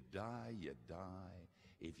 If you die, you die.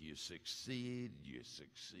 If you succeed, you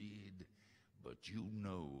succeed. But you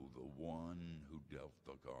know the one who dealt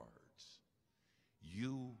the cards.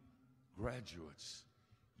 You graduates,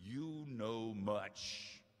 you know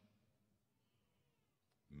much.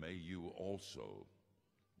 May you also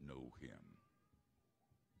know him.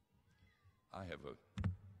 I have a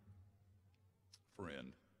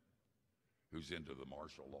friend who's into the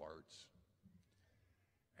martial arts,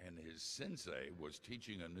 and his sensei was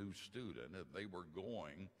teaching a new student, and they were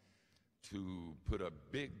going to put a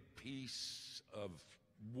big piece of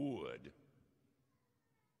wood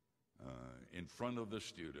in front of the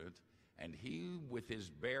student, and he, with his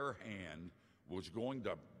bare hand, was going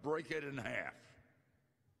to break it in half.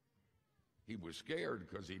 He was scared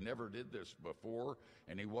because he never did this before,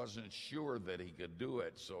 and he wasn't sure that he could do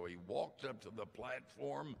it. So he walked up to the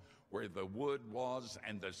platform where the wood was,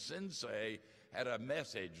 and the sensei had a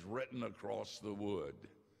message written across the wood.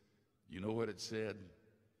 You know what it said?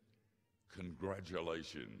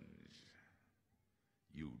 Congratulations,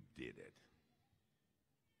 you did it.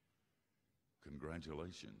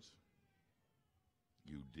 Congratulations,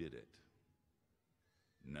 you did it.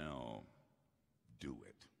 Now, do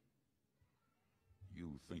it.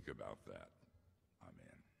 You think about that.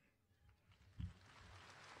 Amen.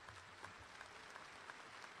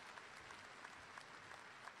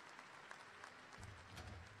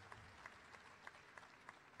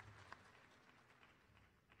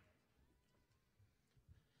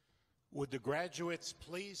 Would the graduates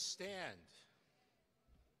please stand?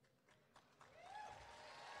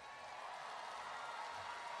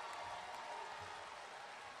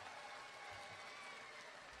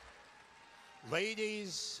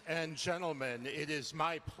 Ladies and gentlemen, it is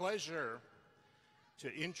my pleasure to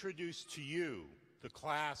introduce to you the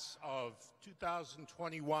class of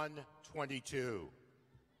 2021-22.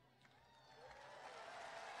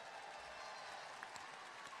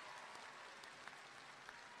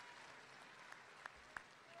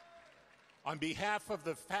 On behalf of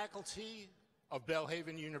the faculty of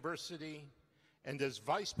Belhaven University and as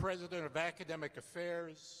Vice President of Academic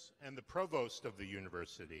Affairs and the Provost of the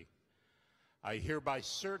University, I hereby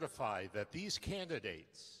certify that these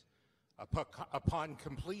candidates, upon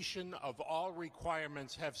completion of all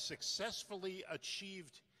requirements, have successfully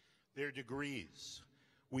achieved their degrees.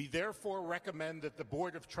 We therefore recommend that the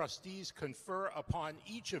Board of Trustees confer upon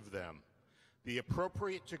each of them the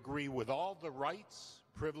appropriate degree with all the rights,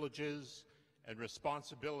 privileges, and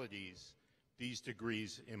responsibilities these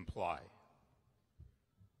degrees imply.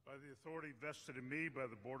 By the authority vested in me by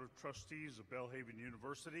the Board of Trustees of Belhaven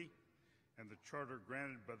University and the charter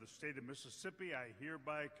granted by the state of Mississippi, I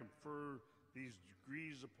hereby confer these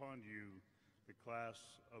degrees upon you, the class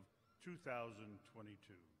of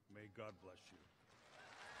 2022. May God bless you.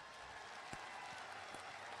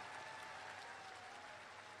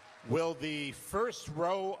 Will the first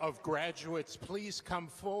row of graduates please come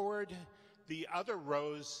forward? The other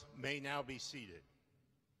rows may now be seated.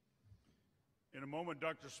 In a moment,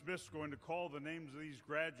 Dr. Smith's going to call the names of these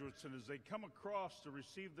graduates, and as they come across to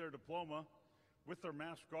receive their diploma with their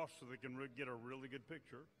mask off so they can get a really good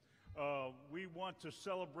picture, we want to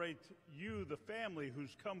celebrate you, the family,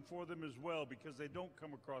 who's come for them as well, because they don't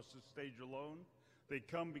come across this stage alone. They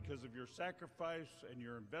come because of your sacrifice and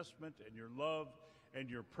your investment and your love and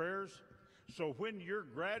your prayers. So when your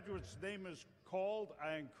graduate's name is called,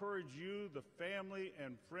 I encourage you, the family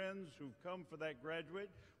and friends who've come for that graduate,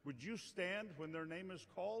 would you stand when their name is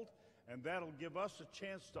called? And that'll give us a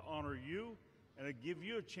chance to honor you, and it'll give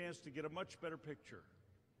you a chance to get a much better picture.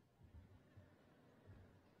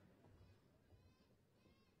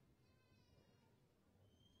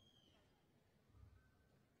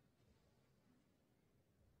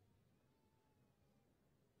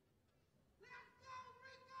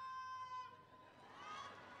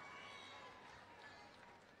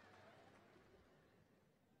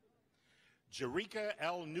 Jerika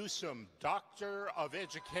L. Newsom, Doctor of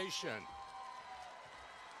Education.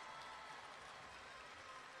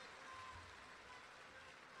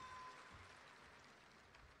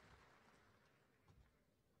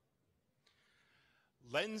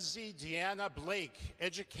 Lindsay Deanna Blake,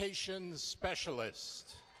 Education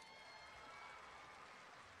Specialist.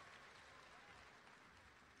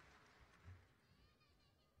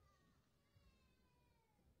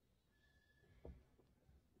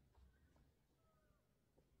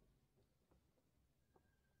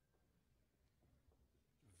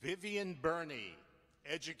 Vivian Burney,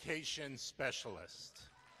 Education Specialist.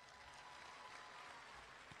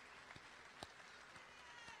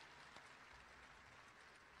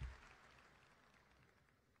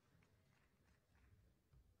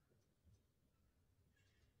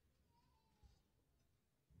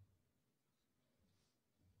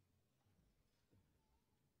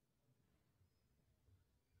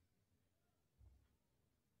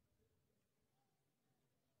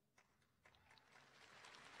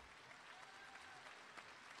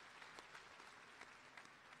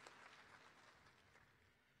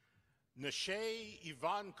 Nashay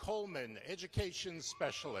Yvonne Coleman, Education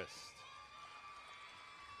Specialist.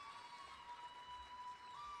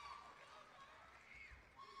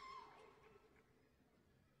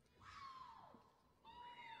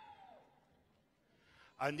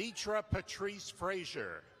 Anitra Patrice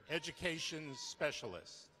Frazier, Education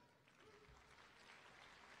Specialist.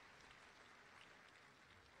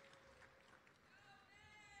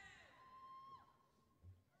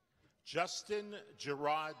 Justin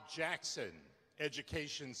Gerard Jackson,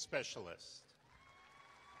 Education Specialist.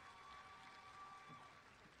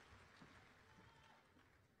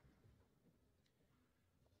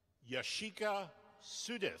 Yashika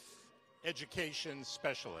Sudith, Education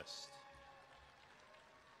Specialist.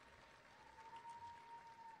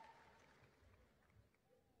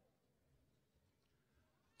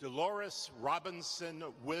 Dolores Robinson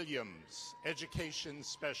Williams, Education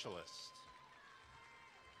Specialist.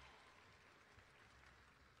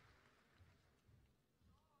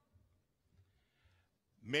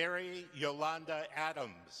 Mary Yolanda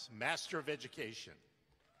Adams, Master of Education.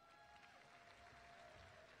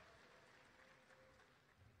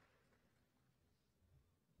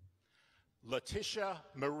 Letitia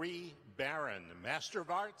Marie Barron, Master of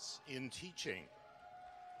Arts in Teaching.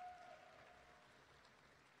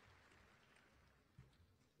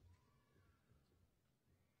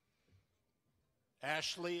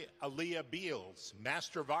 Ashley Aaliyah Beals,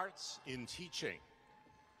 Master of Arts in Teaching.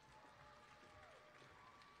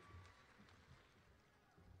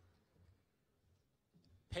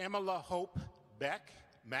 Pamela Hope Beck,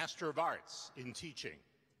 Master of Arts in Teaching.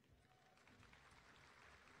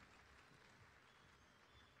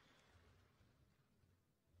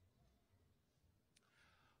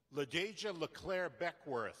 LaDeja LeClaire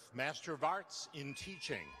Beckworth, Master of Arts in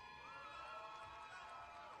Teaching.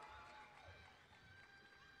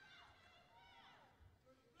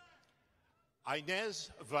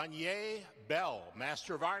 Inez Vanier Bell,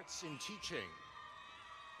 Master of Arts in Teaching.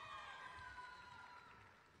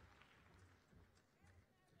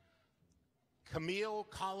 Camille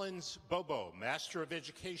Collins Bobo, Master of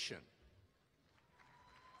Education.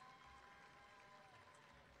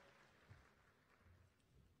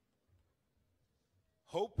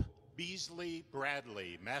 Hope Beasley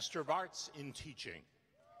Bradley, Master of Arts in Teaching.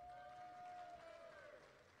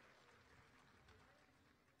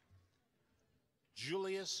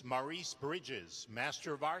 Julius Maurice Bridges,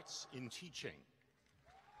 Master of Arts in Teaching.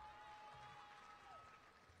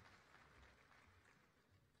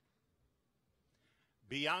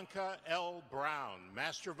 Bianca L. Brown,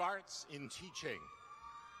 Master of Arts in Teaching.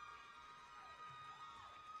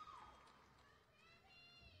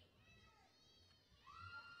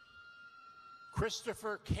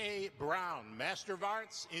 Christopher K. Brown, Master of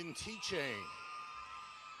Arts in Teaching.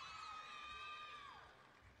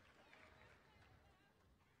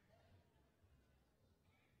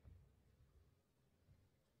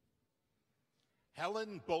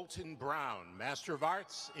 Helen Bolton Brown, Master of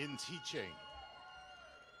Arts in Teaching.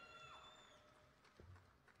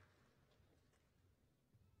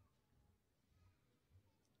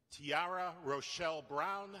 Tiara Rochelle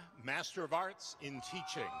Brown, Master of Arts in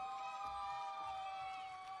Teaching.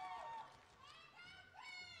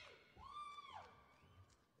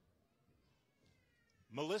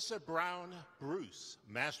 Melissa Brown Bruce,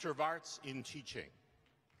 Master of Arts in Teaching.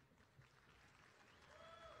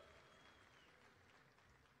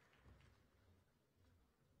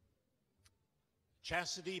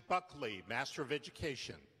 Chastity Buckley, Master of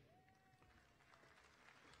Education.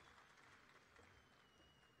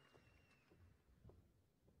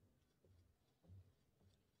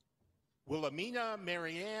 Wilhelmina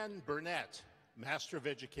Marianne Burnett, Master of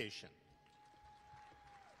Education.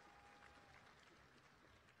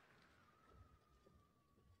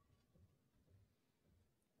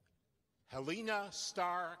 Helena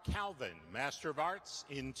Starr Calvin, Master of Arts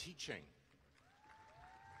in Teaching.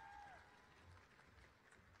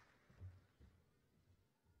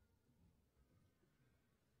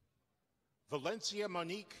 Valencia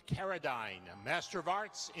Monique Carradine, Master of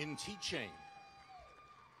Arts in Teaching.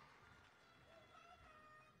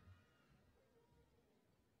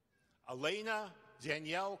 Elena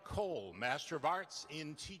Danielle Cole, Master of Arts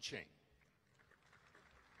in Teaching.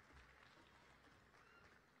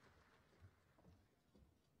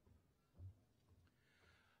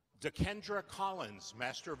 Dekendra Collins,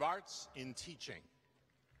 Master of Arts in Teaching.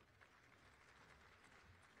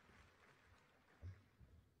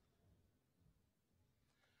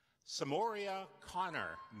 Samoria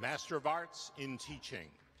Connor, Master of Arts in Teaching.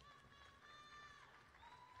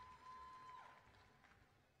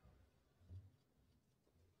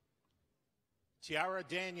 Tiara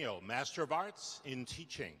Daniel, Master of Arts in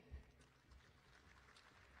Teaching.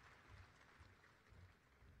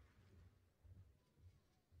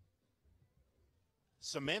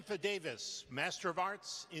 Samantha Davis, Master of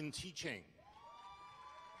Arts in Teaching.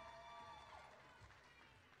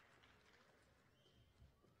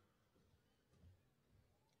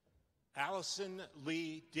 Allison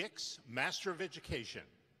Lee Dix, Master of Education.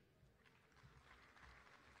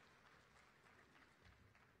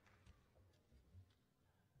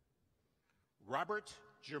 Robert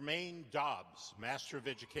Jermaine Dobbs, Master of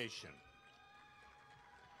Education.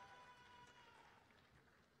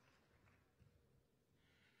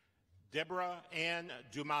 Deborah Ann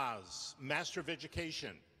Dumas, Master of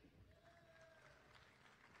Education.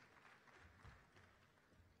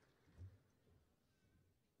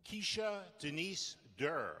 Keisha Denise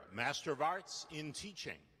Durr, Master of Arts in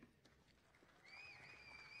Teaching.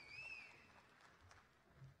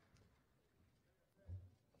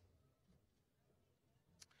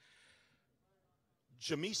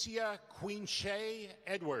 Jamesia Queen-Shay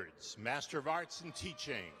Edwards, Master of Arts in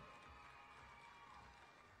Teaching.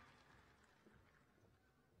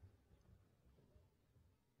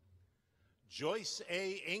 Joyce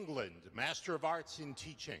A. England, Master of Arts in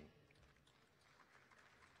Teaching.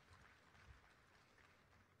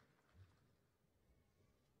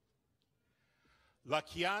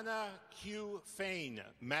 Lakiana Q. Fain,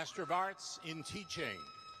 Master of Arts in Teaching.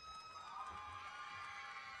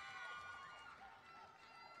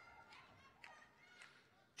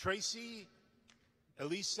 Tracy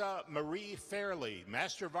Elisa Marie Fairley,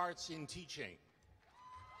 Master of Arts in Teaching.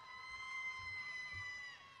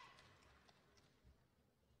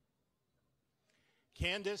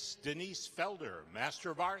 Candace Denise Felder, Master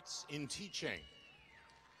of Arts in Teaching.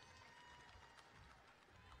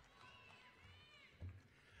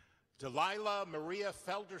 Delilah Maria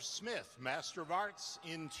Felder Smith, Master of Arts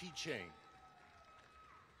in Teaching.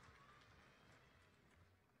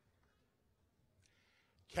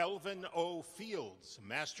 Kelvin O. Fields,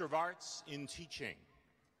 Master of Arts in Teaching.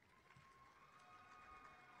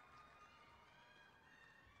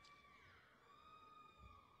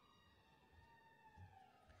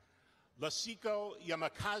 Lasiko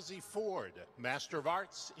Yamakazi Ford, Master of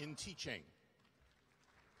Arts in Teaching.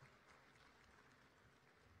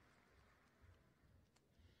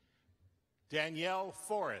 Danielle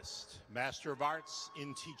Forrest, Master of Arts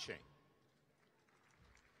in Teaching.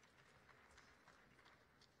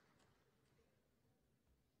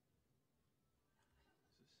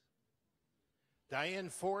 Diane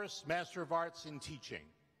Forrest, Master of Arts in Teaching.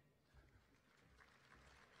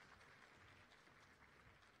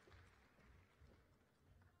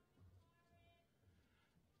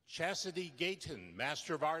 Chastity Gayton,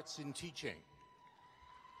 Master of Arts in Teaching.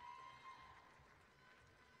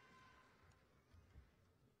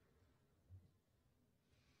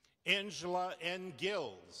 Angela N.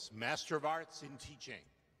 Gills, Master of Arts in Teaching.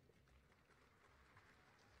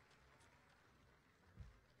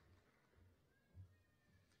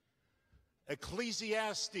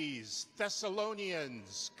 Ecclesiastes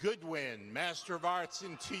Thessalonians Goodwin, Master of Arts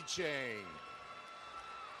in Teaching.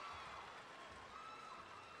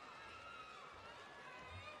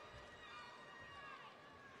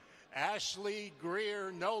 Ashley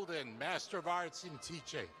Greer Nolden, Master of Arts in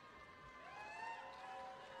Teaching.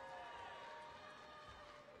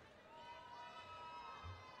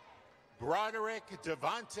 Broderick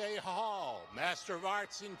Devante Hall, Master of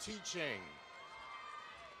Arts in Teaching.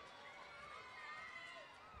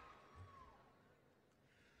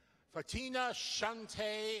 Fatina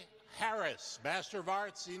Shante Harris, Master of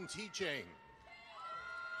Arts in Teaching.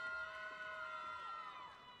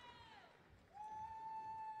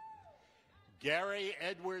 Gary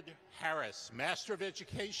Edward Harris, Master of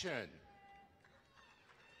Education.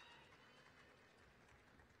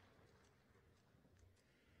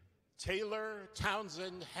 Taylor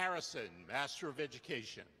Townsend Harrison, Master of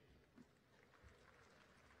Education.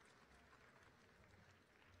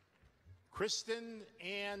 Kristen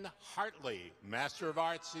Ann Hartley, Master of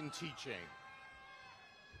Arts in Teaching.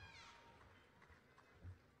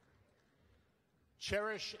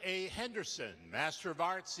 Cherish A. Henderson, Master of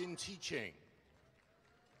Arts in Teaching.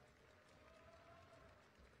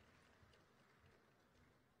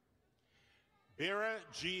 Vera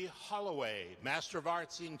G. Holloway, Master of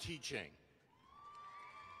Arts in Teaching.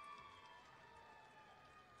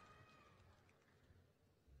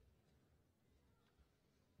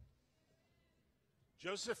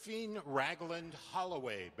 Josephine Ragland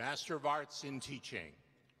Holloway, Master of Arts in Teaching.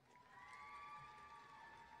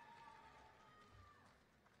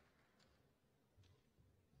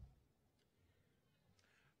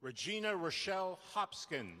 Regina Rochelle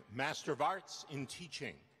Hopskin, Master of Arts in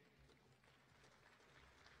Teaching.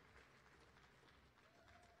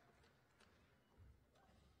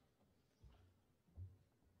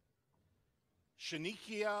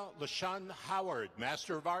 Shanikia LaShawn Howard,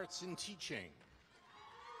 Master of Arts in Teaching.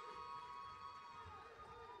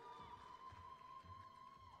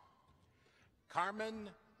 Carmen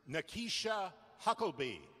Nakisha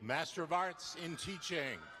Huckleby, Master of Arts in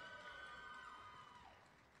Teaching.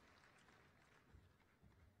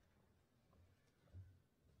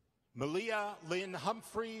 Malia Lynn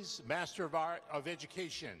Humphreys, Master of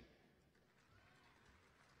Education.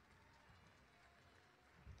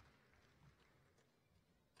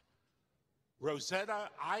 Rosetta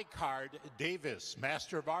Icard Davis,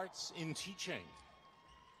 Master of Arts in Teaching.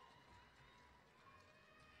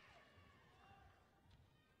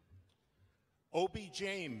 Obie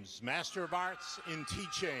James, Master of Arts in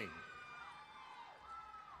Teaching.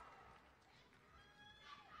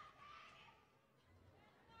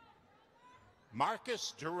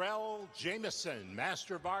 Marcus Durrell Jameson,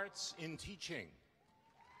 Master of Arts in Teaching.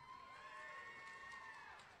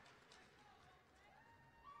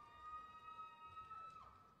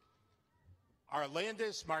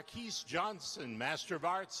 Arlandis Marquise Johnson, Master of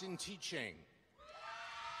Arts in Teaching.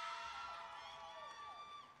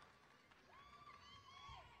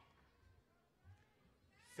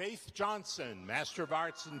 Faith Johnson, Master of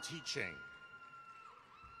Arts in Teaching.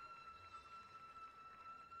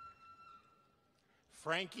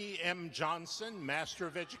 Frankie M. Johnson, Master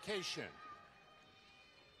of Education.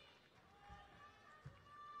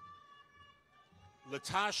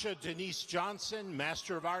 Latasha Denise Johnson,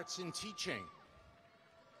 Master of Arts in Teaching.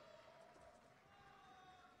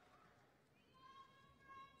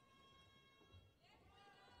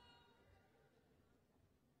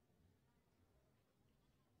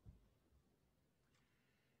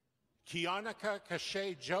 Kionica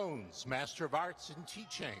Cachet Jones, Master of Arts in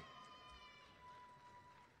Teaching.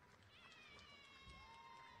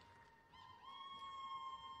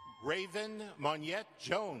 Raven Moniette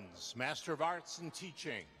Jones, Master of Arts in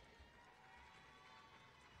Teaching.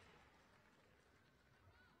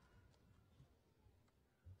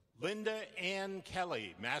 Linda Ann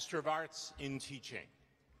Kelly, Master of Arts in Teaching.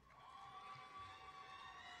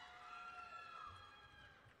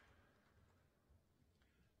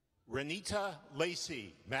 Renita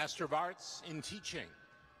Lacey, Master of Arts in Teaching.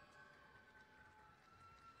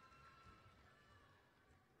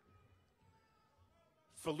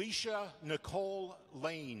 Felicia Nicole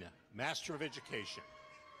Lane, Master of Education.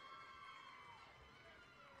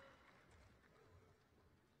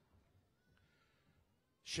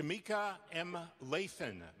 Shamika M.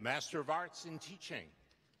 Lathan, Master of Arts in Teaching.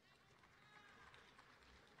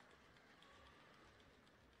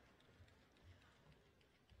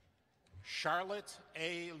 Charlotte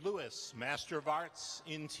A. Lewis, Master of Arts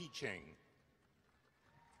in Teaching.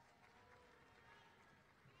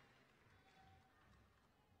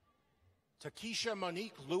 Takesha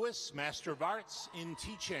Monique Lewis, Master of Arts in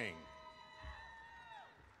Teaching.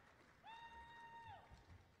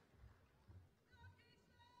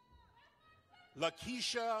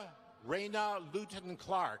 Lakeisha Reyna Luton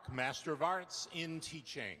Clark, Master of Arts in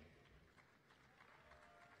Teaching.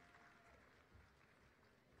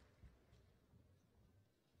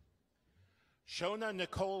 Shona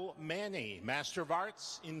Nicole Manny, Master of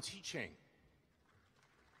Arts in Teaching.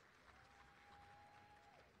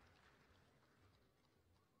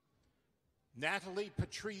 Natalie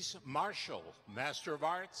Patrice Marshall, Master of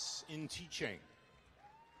Arts in Teaching.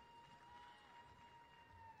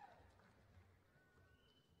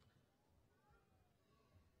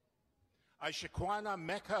 Aishakwana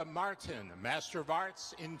Mecca Martin, Master of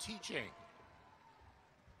Arts in Teaching.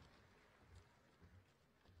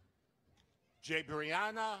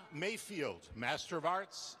 Jabriana Mayfield, Master of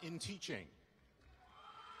Arts in Teaching.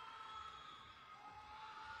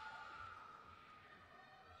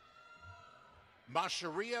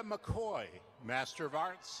 Masharia McCoy, Master of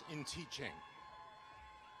Arts in Teaching.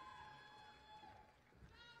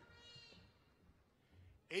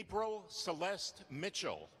 April Celeste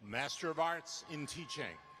Mitchell, Master of Arts in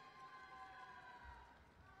Teaching.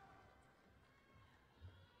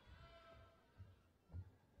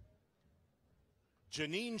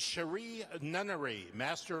 Janine Cherie Nunnery,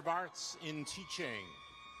 Master of Arts in Teaching.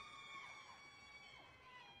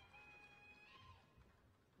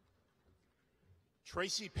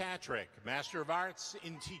 Tracy Patrick, Master of Arts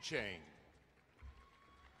in Teaching.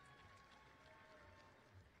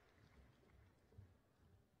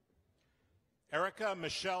 Erica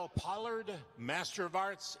Michelle Pollard, Master of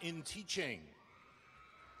Arts in Teaching.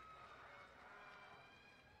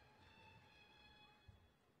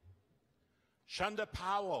 Shunda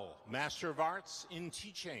Powell, Master of Arts in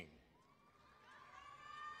Teaching.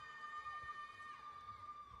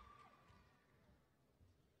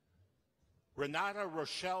 Renata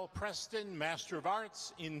Rochelle Preston, Master of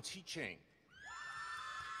Arts in Teaching.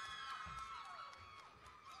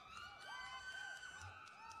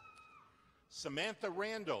 Samantha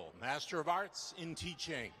Randall, Master of Arts in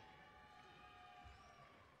Teaching.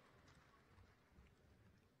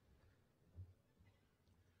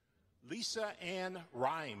 Lisa Ann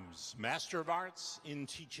Rhymes, Master of Arts in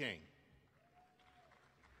Teaching.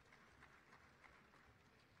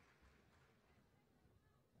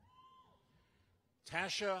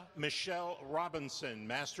 Tasha Michelle Robinson,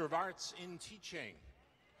 Master of Arts in Teaching.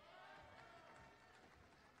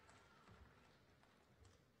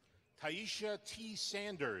 Taisha T.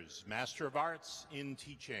 Sanders, Master of Arts in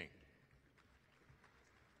Teaching.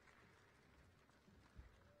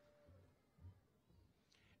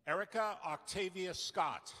 Erica Octavia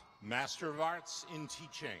Scott, Master of Arts in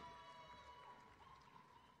Teaching.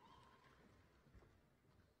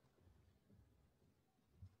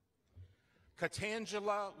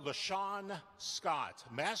 Katangela LaShawn Scott,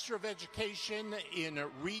 Master of Education in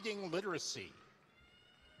Reading Literacy.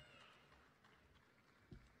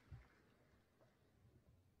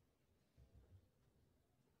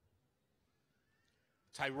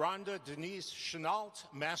 Tyronda Denise Chenault,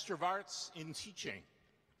 Master of Arts in Teaching.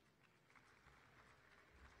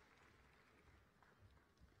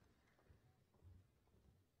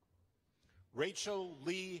 Rachel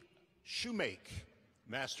Lee Shoemake,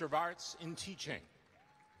 Master of Arts in Teaching.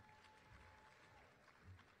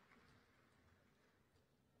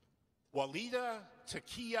 Walida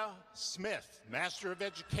Takia Smith, Master of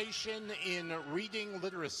Education in Reading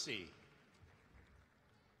Literacy.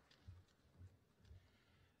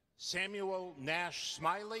 Samuel Nash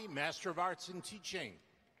Smiley, Master of Arts in Teaching.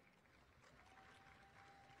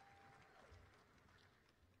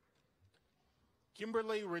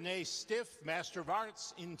 Kimberly Renee Stiff, Master of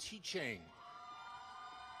Arts in Teaching.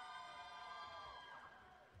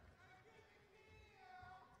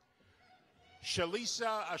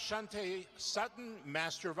 Shalisa Ashante Sutton,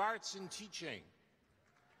 Master of Arts in Teaching.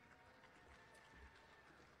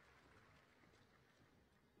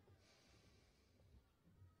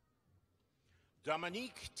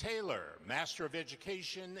 Dominique Taylor, Master of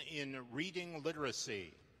Education in Reading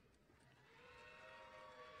Literacy.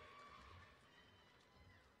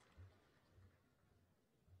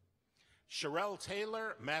 Sherelle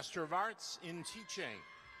Taylor, Master of Arts in Teaching.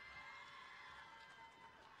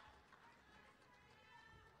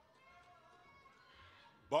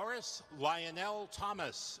 Boris Lionel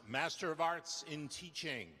Thomas, Master of Arts in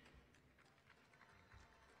Teaching.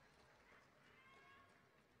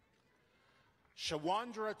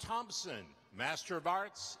 Shawandra Thompson, Master of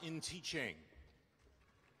Arts in Teaching.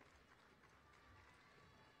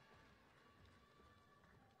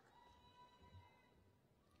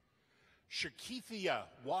 Shakithia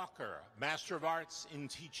Walker, Master of Arts in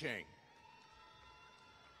Teaching.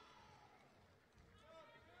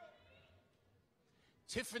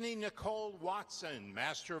 Tiffany Nicole Watson,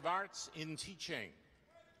 Master of Arts in Teaching.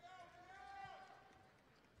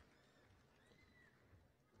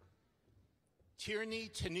 Tierney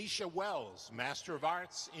Tanisha Wells, Master of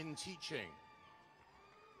Arts in Teaching.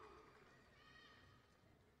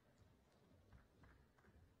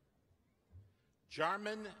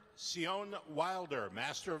 Jarman Sion Wilder,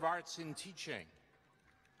 Master of Arts in Teaching.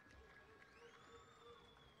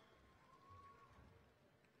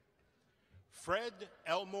 Fred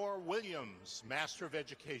Elmore Williams, Master of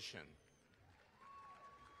Education.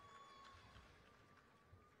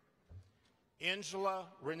 Angela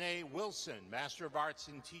Renee Wilson, Master of Arts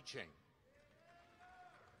in Teaching.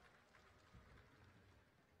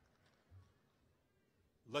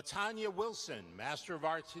 Latanya Wilson, Master of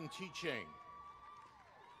Arts in Teaching.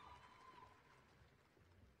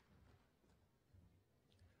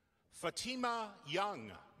 Fatima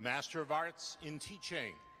Young, Master of Arts in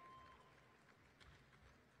Teaching.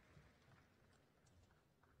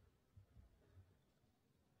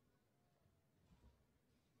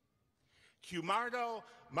 Cumardo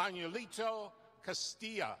Manuelito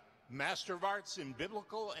Castilla, Master of Arts in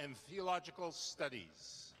Biblical and Theological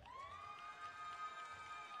Studies.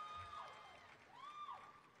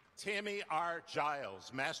 Tammy R.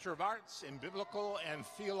 Giles, Master of Arts in Biblical and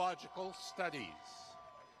Theological Studies.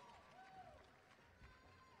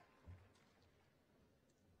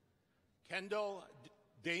 Kendall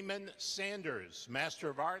Damon Sanders, Master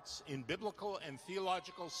of Arts in Biblical and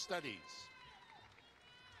Theological Studies.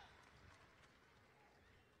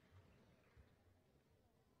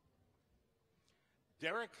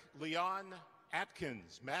 Derek Leon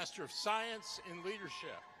Atkins, Master of Science in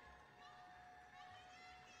Leadership.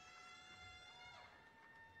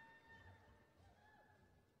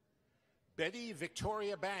 Betty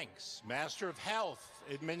Victoria Banks, Master of Health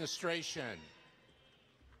Administration.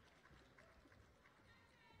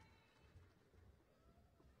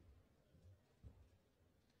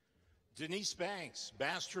 Denise Banks,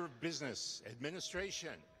 Master of Business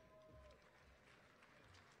Administration.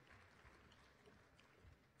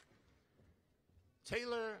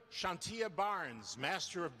 Taylor Shantia Barnes,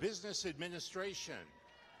 Master of Business Administration.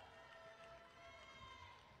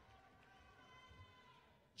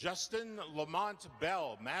 Justin Lamont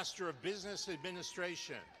Bell, Master of Business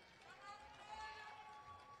Administration.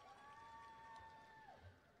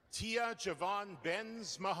 Tia Javon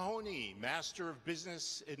Benz Mahoney, Master of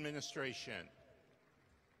Business Administration.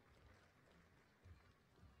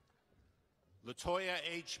 Latoya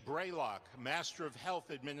H. Braylock, Master of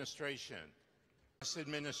Health Administration.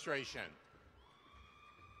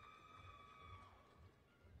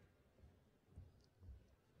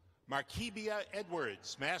 Marquibia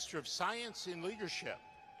Edwards, Master of Science in Leadership.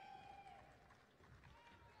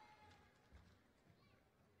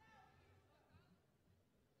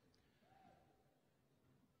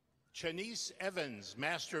 Chanice Evans,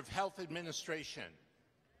 Master of Health Administration.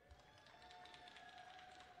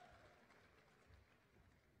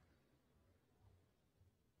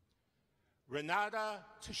 Renata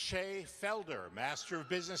Tashay Felder, Master of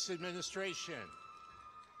Business Administration.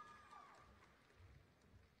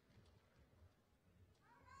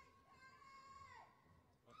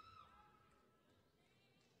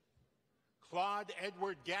 Claude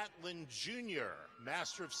Edward Gatlin, Jr.,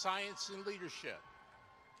 Master of Science in Leadership.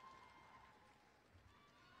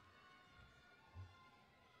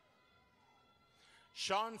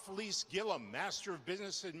 Sean Felice Gillum, Master of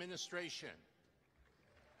Business Administration.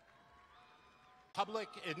 Public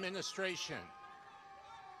Administration.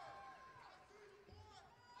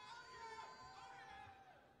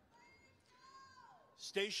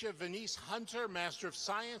 Stacia Venice Hunter, Master of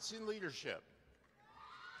Science in Leadership.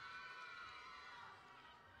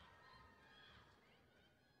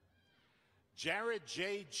 Jared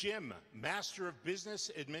J. Jim, Master of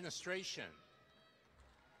Business Administration.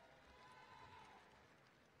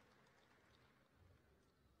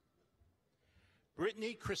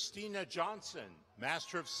 Brittany Christina Johnson,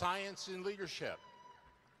 Master of Science in Leadership.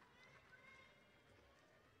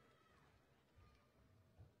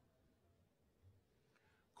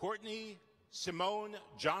 Courtney Simone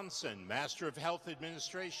Johnson, Master of Health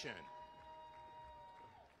Administration.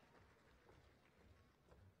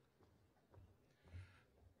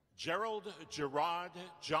 Gerald Gerard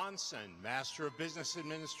Johnson, Master of Business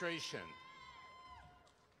Administration.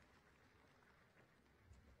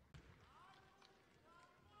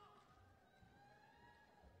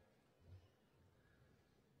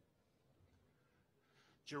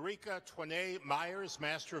 Jerika Twane Myers,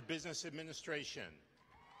 Master of Business Administration.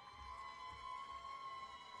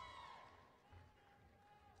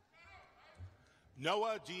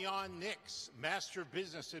 Noah Dion Nix, Master of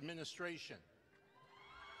Business Administration.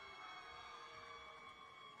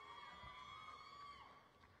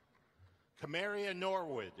 Camaria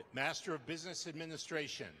Norwood, Master of Business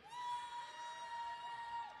Administration.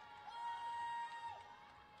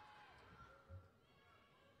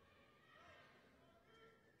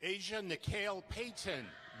 Asia Nikhil Payton,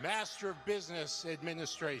 Master of Business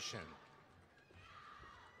Administration.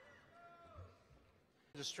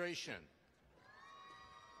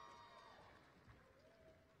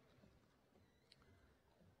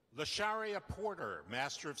 Lasharia Porter,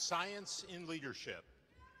 Master of Science in Leadership.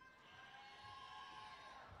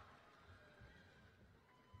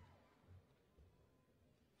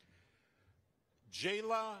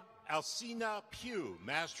 Jayla Alcina Pugh,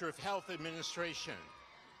 Master of Health Administration.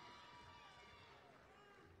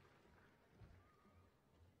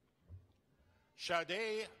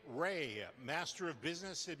 Sade Ray, Master of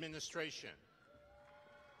Business Administration.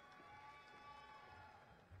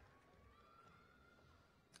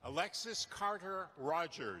 Alexis Carter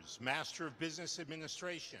Rogers, Master of Business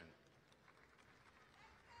Administration.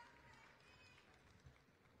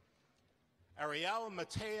 Ariel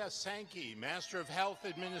Matea Sankey, Master of Health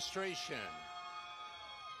Administration.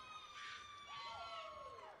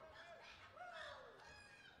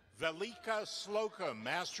 Velika Slocum,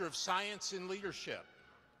 Master of Science in Leadership.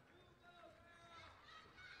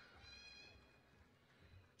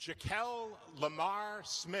 Jaquel Lamar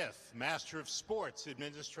Smith, Master of Sports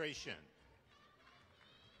Administration.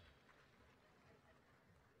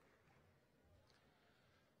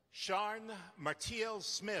 Sean Martiel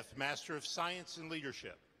Smith, Master of Science and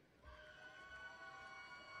Leadership.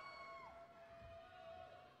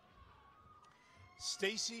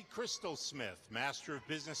 Stacy Crystal Smith, Master of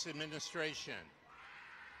Business Administration.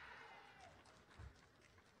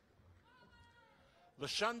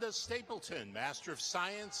 LaShonda Stapleton, Master of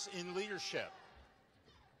Science in Leadership.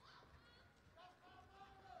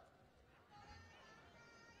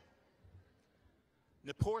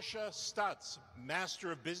 Naporsha Stutz,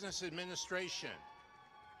 Master of Business Administration.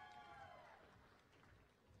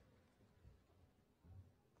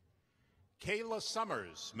 Kayla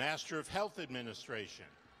Summers, Master of Health Administration.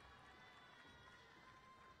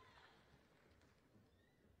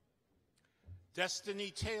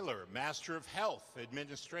 Destiny Taylor, Master of Health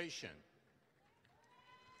Administration.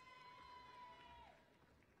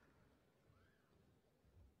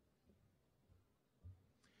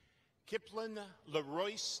 Kiplin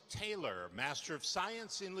LaRoyce Taylor, Master of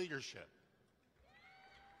Science in Leadership.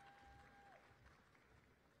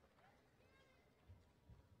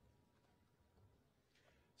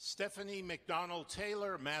 Stephanie McDonald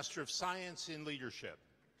Taylor, Master of Science in Leadership.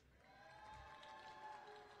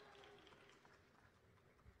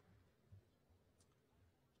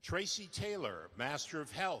 Tracy Taylor, Master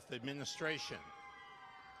of Health Administration.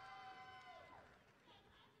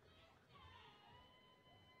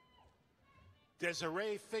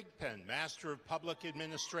 Desiree Thigpen, Master of Public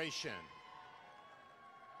Administration.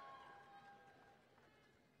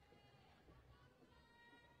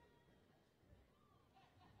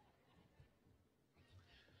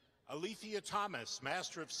 Alethea Thomas,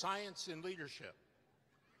 Master of Science in Leadership.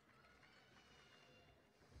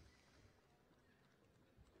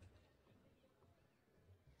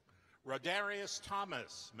 Rodarius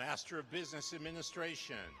Thomas, Master of Business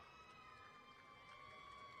Administration.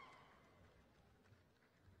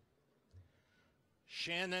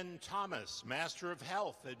 Shannon Thomas, Master of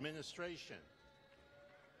Health Administration.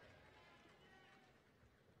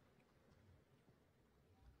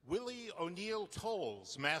 Willie O'Neill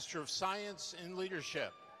Tolles, Master of Science in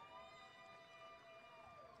Leadership.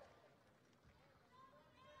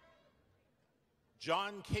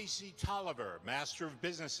 John Casey Tolliver, Master of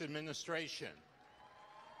Business Administration.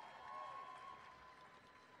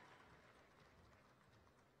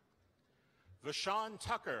 Vashawn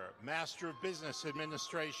Tucker, Master of Business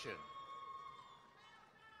Administration.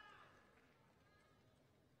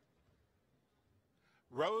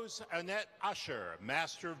 Rose Annette Usher,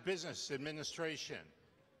 Master of Business Administration.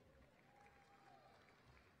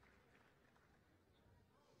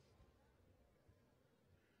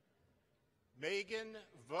 Megan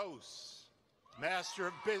Vos, Master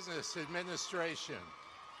of Business Administration.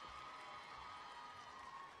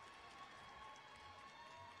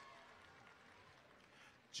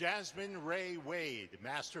 Jasmine Ray Wade,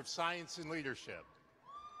 Master of Science in Leadership.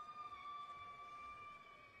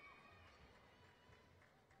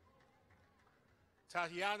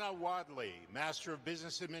 Tatiana Wadley, Master of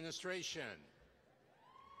Business Administration.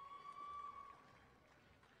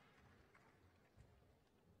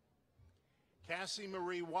 Cassie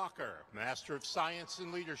Marie Walker, Master of Science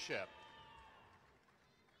in Leadership.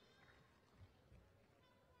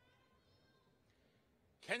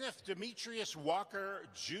 Kenneth Demetrius Walker,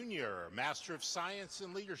 Jr., Master of Science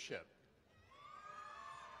in Leadership.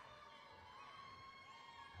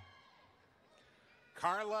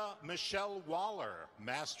 Carla Michelle Waller,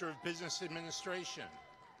 Master of Business Administration.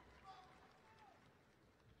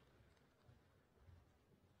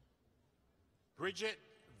 Bridget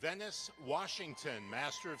Venice Washington,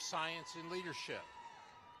 Master of Science in Leadership.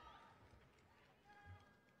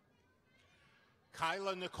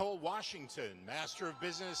 Kyla Nicole Washington, Master of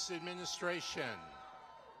Business Administration.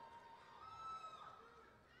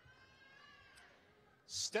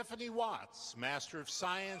 Stephanie Watts, Master of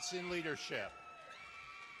Science in Leadership.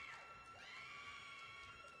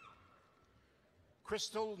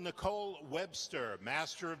 Crystal Nicole Webster,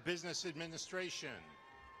 Master of Business Administration.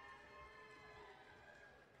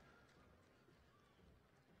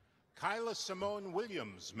 Kyla Simone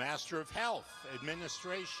Williams, Master of Health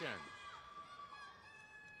Administration.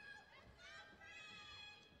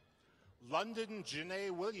 London Janae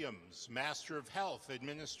Williams, Master of Health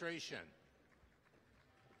Administration.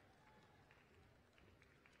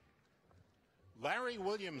 Larry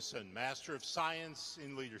Williamson, Master of Science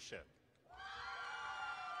in Leadership.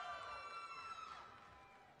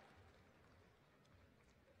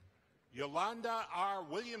 Yolanda R.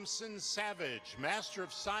 Williamson Savage, Master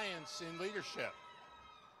of Science in Leadership.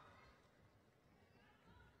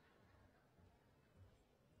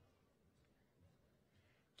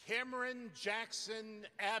 Cameron Jackson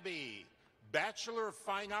Abbey, Bachelor of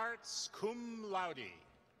Fine Arts, cum laude.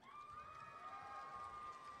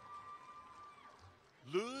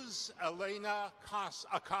 Luz Elena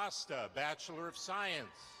Acosta, Bachelor of Science.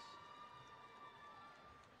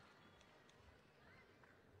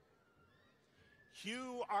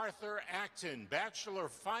 Hugh Arthur Acton, Bachelor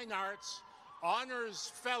of Fine Arts,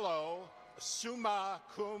 Honors Fellow, summa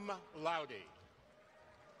cum laude.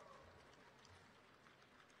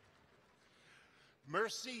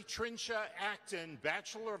 Mercy Trincha Acton,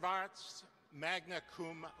 Bachelor of Arts, magna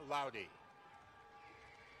cum laude.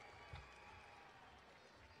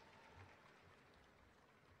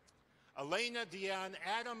 Elena Dion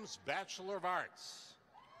Adams, Bachelor of Arts.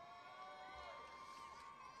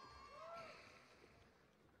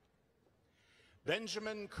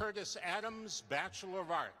 Benjamin Curtis Adams, Bachelor of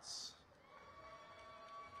Arts.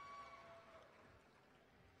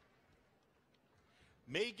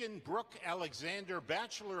 Megan Brooke Alexander,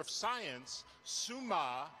 Bachelor of Science,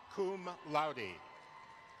 summa cum laude.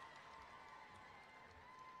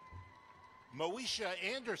 Moesha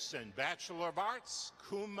Anderson, Bachelor of Arts,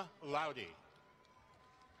 cum laude.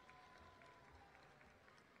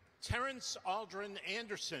 Terrence Aldrin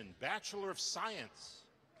Anderson, Bachelor of Science.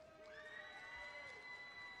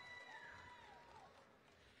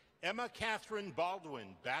 Emma Catherine Baldwin,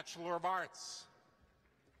 Bachelor of Arts.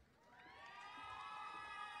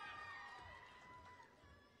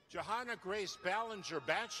 Johanna Grace Ballinger,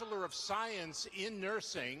 Bachelor of Science in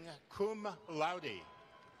Nursing, cum laude.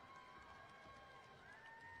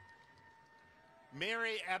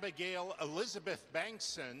 Mary Abigail Elizabeth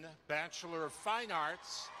Bankson, Bachelor of Fine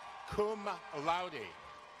Arts, cum laude.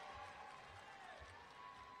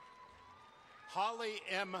 Holly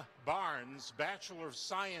M. Barnes, Bachelor of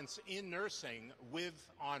Science in Nursing with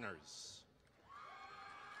honors.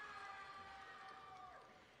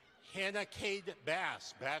 Hannah Cade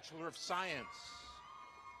Bass, Bachelor of Science.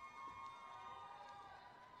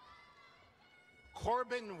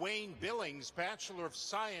 Corbin Wayne Billings, Bachelor of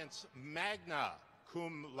Science, magna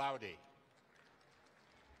cum laude.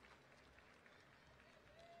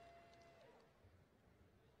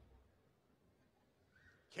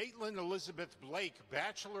 Caitlin Elizabeth Blake,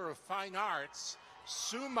 Bachelor of Fine Arts,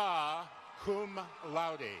 summa cum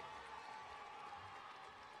laude.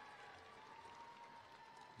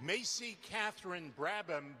 Macy Catherine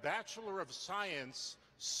Brabham, Bachelor of Science,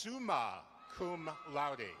 summa cum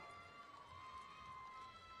laude.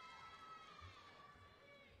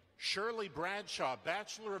 Shirley Bradshaw,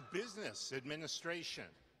 Bachelor of Business Administration.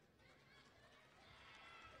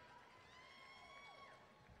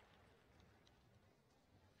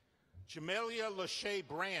 Jamelia Lachey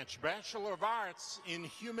Branch, Bachelor of Arts in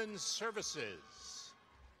Human Services.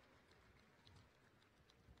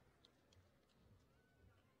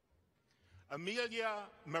 Amelia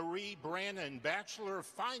Marie Brannon, Bachelor of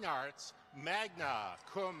Fine Arts, magna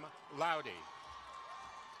cum laude.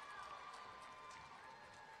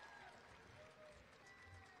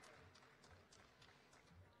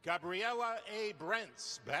 Gabriella A.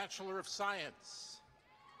 Brentz, Bachelor of Science.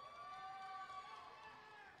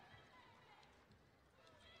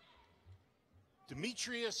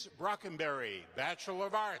 Demetrius Brockenberry, Bachelor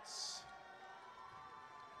of Arts.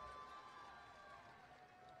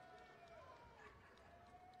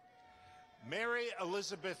 Mary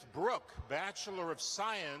Elizabeth Brooke, Bachelor of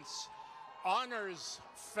Science, Honors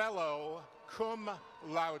Fellow, cum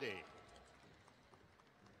laude.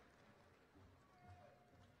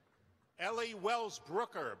 Ellie Wells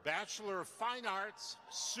Brooker, Bachelor of Fine Arts,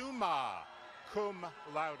 summa cum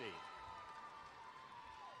laude.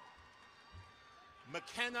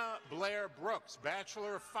 McKenna Blair Brooks,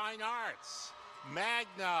 Bachelor of Fine Arts,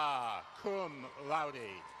 magna cum laude.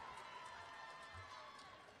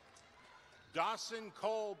 Dawson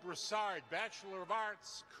Cole Broussard, Bachelor of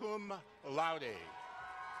Arts, cum laude.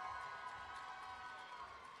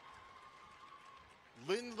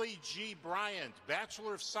 Lindley G. Bryant,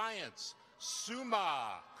 Bachelor of Science,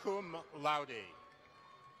 summa cum laude.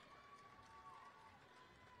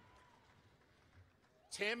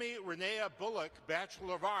 Tammy Renea Bullock,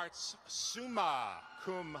 Bachelor of Arts, summa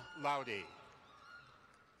cum laude.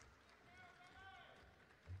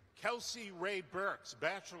 Kelsey Ray Burks,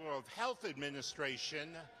 Bachelor of Health Administration,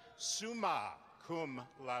 summa cum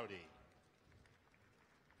laude.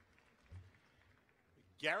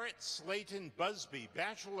 Garrett Slayton Busby,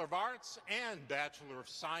 Bachelor of Arts and Bachelor of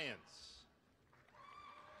Science.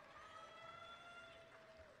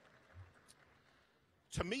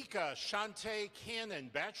 Tamika Shante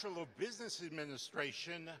Cannon, Bachelor of Business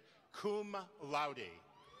Administration, cum laude.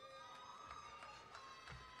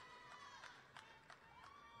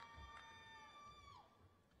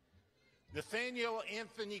 Nathaniel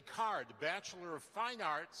Anthony Card, Bachelor of Fine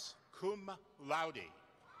Arts, cum laude.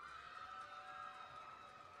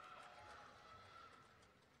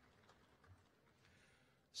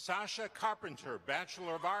 Sasha Carpenter,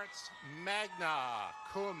 Bachelor of Arts, magna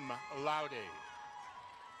cum laude.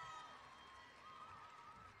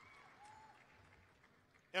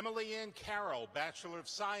 Emily Ann Carroll, Bachelor of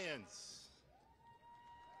Science.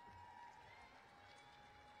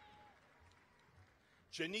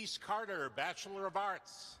 Janice Carter, Bachelor of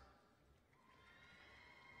Arts.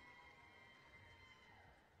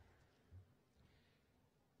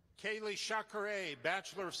 Kaylee Chakare,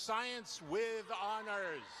 Bachelor of Science with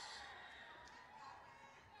honors.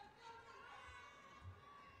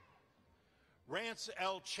 Rance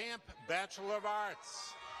L. Champ, Bachelor of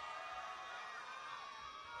Arts.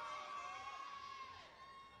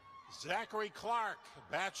 Zachary Clark,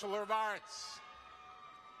 Bachelor of Arts.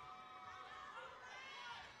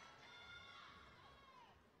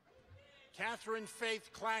 Catherine Faith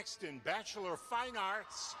Claxton, Bachelor of Fine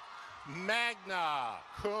Arts, magna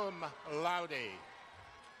cum laude.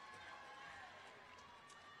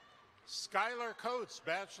 Skylar Coates,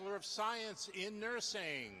 Bachelor of Science in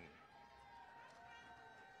Nursing.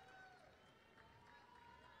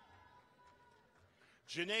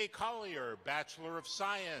 Janae Collier, Bachelor of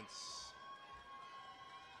Science.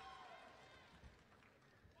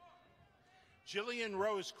 Jillian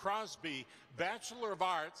Rose Crosby, Bachelor of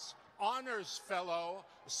Arts, Honors Fellow,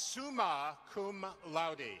 summa cum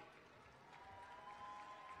laude.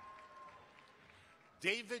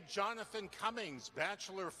 David Jonathan Cummings,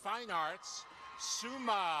 Bachelor of Fine Arts,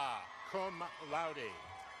 summa cum laude.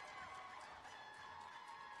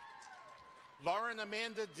 Lauren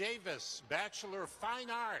Amanda Davis, Bachelor of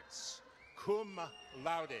Fine Arts, cum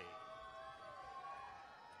laude.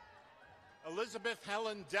 Elizabeth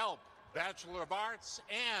Helen Delp, Bachelor of Arts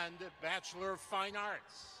and Bachelor of Fine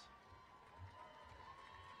Arts.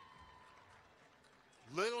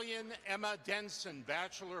 Lillian Emma Denson,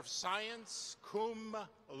 Bachelor of Science, cum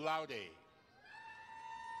laude.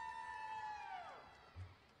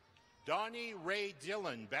 Donnie Ray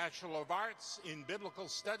Dillon, Bachelor of Arts in Biblical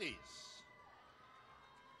Studies.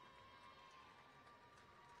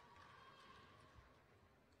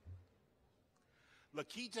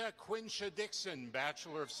 Lakita Quinsha Dixon,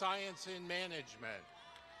 Bachelor of Science in Management.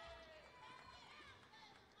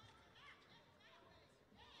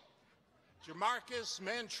 Jamarcus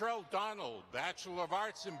Mantrell Donald, Bachelor of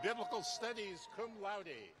Arts in Biblical Studies, cum laude.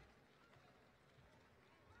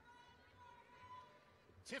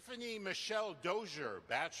 Tiffany Michelle Dozier,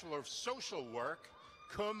 Bachelor of Social Work,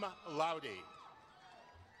 cum laude.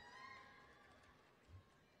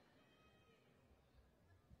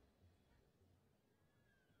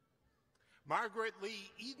 Margaret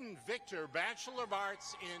Lee Eden Victor, Bachelor of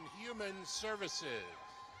Arts in Human Services.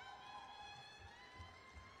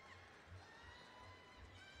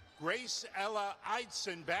 Grace Ella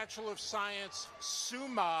Eidson, Bachelor of Science,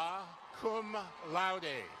 summa cum laude.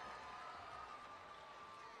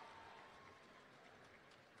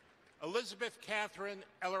 Elizabeth Catherine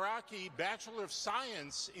Elaraki, Bachelor of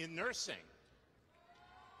Science in Nursing.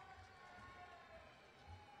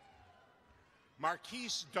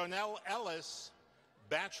 Marquise Donnell Ellis,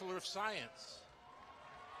 Bachelor of Science.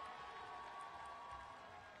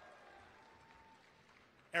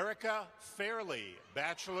 Erica Fairley,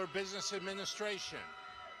 Bachelor of Business Administration.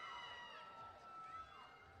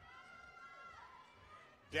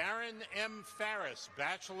 Darren M. Farris,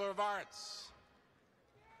 Bachelor of Arts.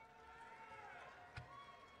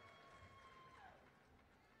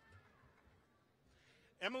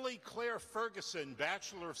 Emily Claire Ferguson,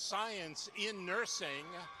 Bachelor of Science in Nursing,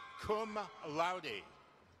 cum laude.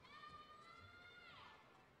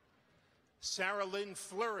 Sarah Lynn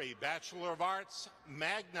Fleury, Bachelor of Arts,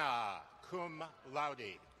 magna cum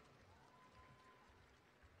laude.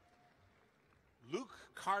 Luke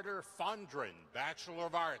Carter Fondren, Bachelor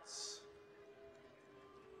of Arts.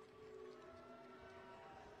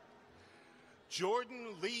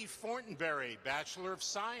 Jordan Lee Fortenberry, Bachelor of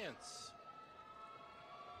Science.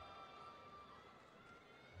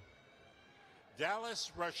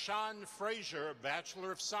 Dallas Rashawn Frazier,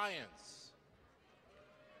 Bachelor of Science.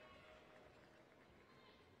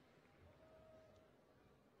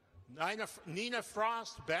 Nina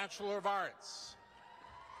Frost, Bachelor of Arts.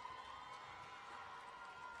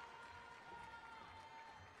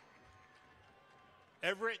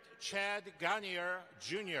 Everett Chad Ganier,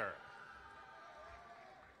 Jr.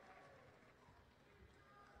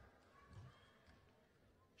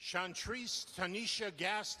 Chantrice Tanisha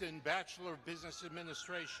Gaston, Bachelor of Business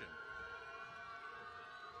Administration.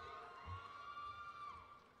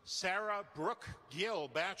 Sarah Brooke Gill,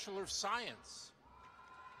 Bachelor of Science.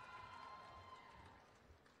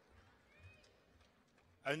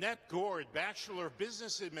 Annette Gord, Bachelor of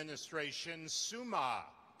Business Administration, summa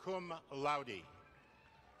cum laude.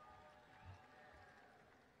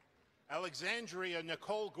 Alexandria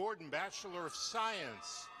Nicole Gordon, Bachelor of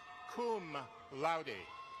Science, cum laude.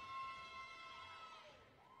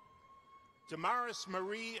 Damaris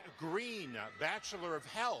Marie Green, Bachelor of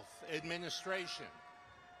Health Administration.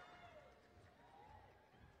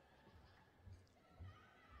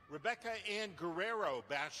 Rebecca Ann Guerrero,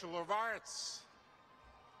 Bachelor of Arts.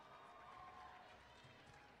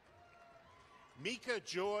 Mika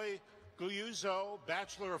Joy Guyuzo,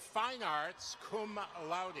 Bachelor of Fine Arts, cum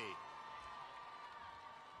laude.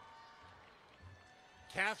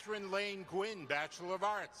 Catherine Lane Gwynn, Bachelor of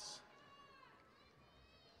Arts.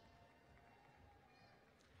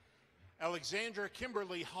 Alexandra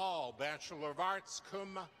Kimberly Hall, Bachelor of Arts,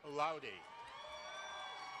 cum laude.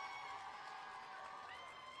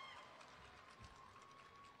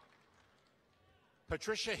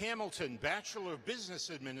 Patricia Hamilton, Bachelor of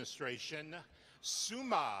Business Administration,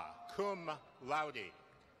 summa cum laude.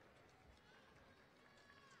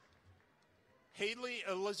 Haley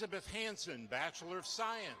Elizabeth Hanson, Bachelor of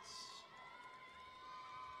Science.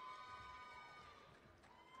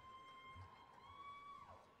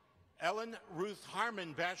 Ellen Ruth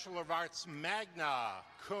Harmon, Bachelor of Arts, magna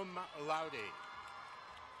cum laude.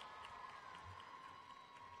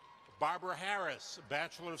 Barbara Harris,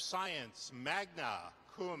 Bachelor of Science, magna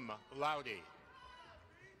cum laude.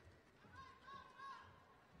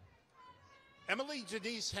 Emily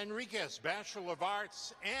Denise Henriquez, Bachelor of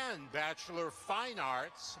Arts and Bachelor of Fine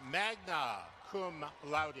Arts, magna cum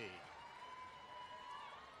laude.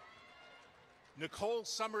 Nicole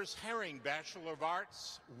Summers Herring, Bachelor of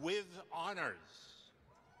Arts with honors.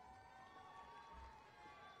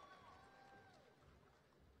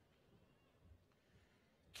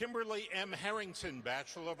 Kimberly M. Harrington,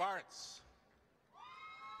 Bachelor of Arts.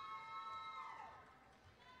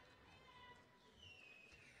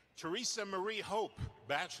 Teresa Marie Hope,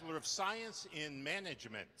 Bachelor of Science in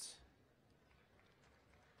Management.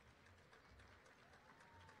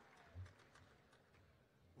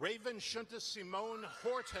 Raven Shunta Simone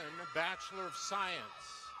Horton, Bachelor of Science.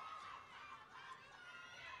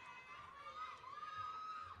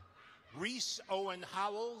 Reese Owen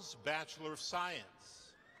Howells, Bachelor of Science.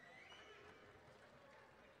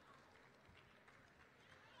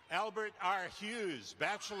 Albert R. Hughes,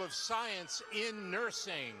 Bachelor of Science in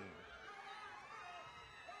Nursing.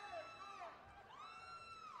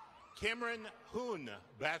 Cameron Hoon,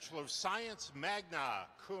 Bachelor of Science, magna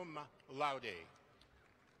cum laude.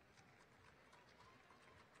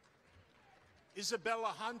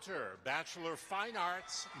 Isabella Hunter, Bachelor of Fine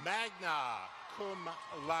Arts, magna cum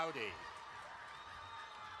laude.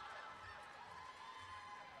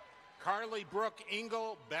 Carly Brooke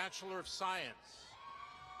Engel, Bachelor of Science.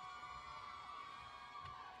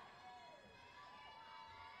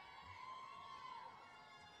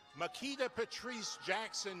 Makita Patrice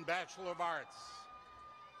Jackson, Bachelor of Arts.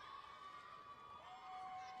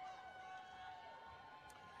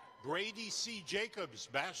 Brady C. Jacobs,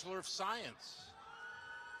 Bachelor of Science.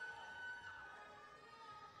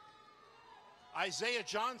 Isaiah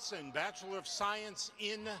Johnson, Bachelor of Science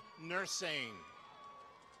in Nursing.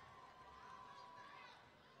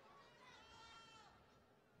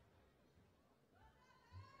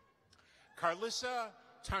 Carlissa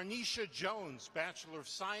Tarnisha Jones, Bachelor of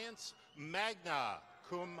Science, magna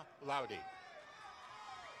cum laude.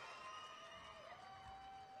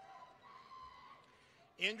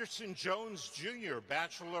 Anderson Jones Jr.,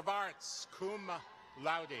 Bachelor of Arts, cum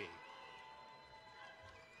laude.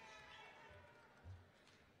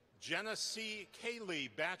 Jenna C.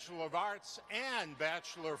 Cayley, Bachelor of Arts and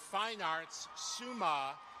Bachelor of Fine Arts,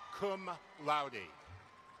 summa cum laude.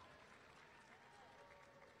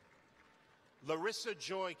 Larissa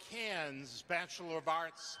Joy Cairns, Bachelor of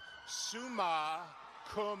Arts, summa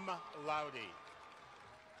cum laude.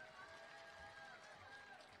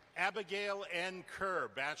 Abigail N. Kerr,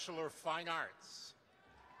 Bachelor of Fine Arts.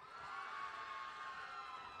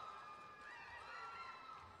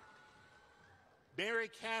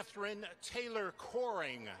 Mary Catherine Taylor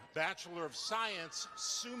Coring, Bachelor of Science,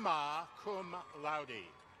 summa cum laude.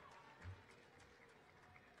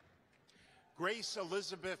 Grace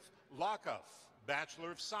Elizabeth Lockoff,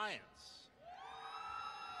 Bachelor of Science.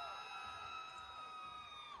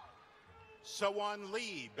 Sowon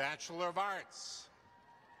Lee, Bachelor of Arts.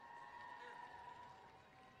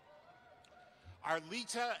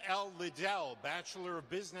 Arlita L. Liddell, Bachelor of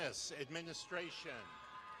Business Administration.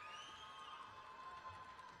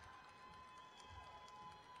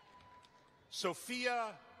 Sophia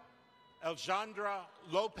Eljandra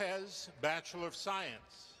Lopez, Bachelor of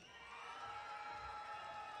Science.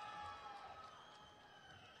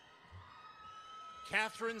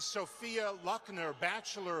 Catherine Sophia Luckner,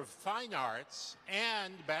 Bachelor of Fine Arts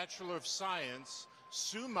and Bachelor of Science,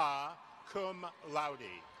 summa cum laude.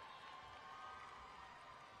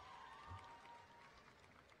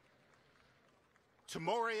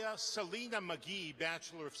 Tamoria Selena McGee,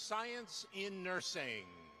 Bachelor of Science in Nursing.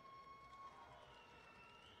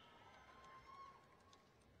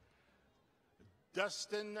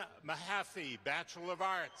 Dustin Mahaffey, Bachelor of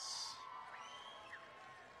Arts.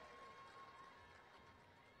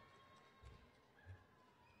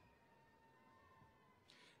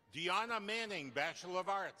 Deanna Manning, Bachelor of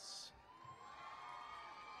Arts.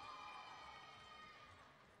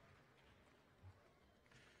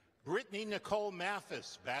 Brittany Nicole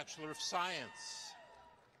Mathis, Bachelor of Science.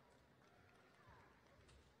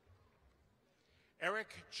 Eric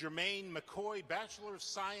Jermaine McCoy, Bachelor of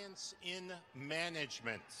Science in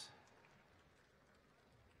Management.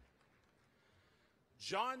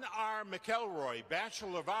 John R. McElroy,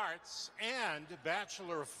 Bachelor of Arts and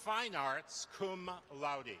Bachelor of Fine Arts, cum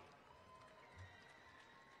laude.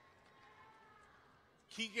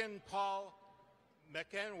 Keegan Paul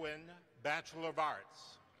McEnwin, Bachelor of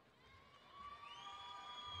Arts.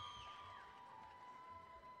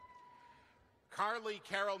 Carly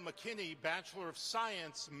Carol McKinney, Bachelor of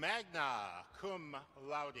Science, magna cum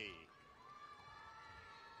laude.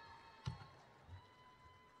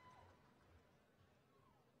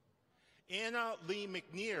 Anna Lee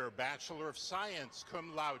McNear, Bachelor of Science,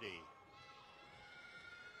 cum laude.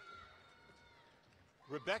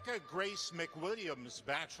 Rebecca Grace McWilliams,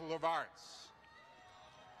 Bachelor of Arts.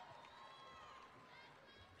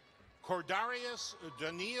 Cordarius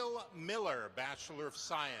Daniel Miller, Bachelor of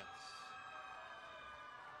Science.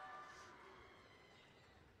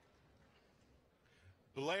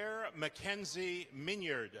 Blair Mackenzie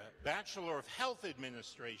Minyard, Bachelor of Health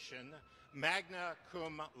Administration, magna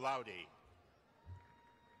cum laude.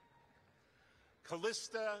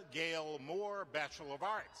 Callista Gail Moore, Bachelor of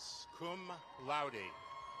Arts, cum laude.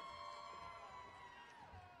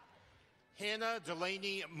 Hannah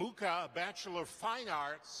Delaney Muka, Bachelor of Fine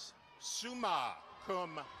Arts, summa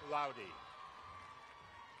cum laude.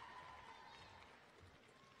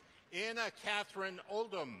 Anna Catherine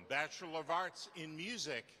Oldham, Bachelor of Arts in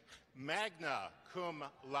Music, magna cum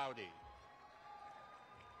laude.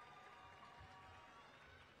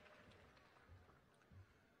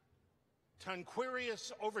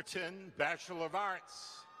 Tunquirius Overton, Bachelor of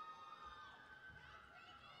Arts.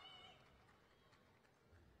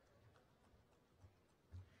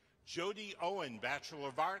 Jody Owen, Bachelor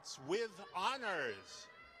of Arts with honors.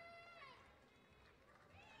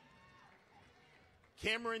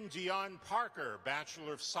 Cameron Dion Parker,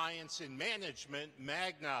 Bachelor of Science in Management,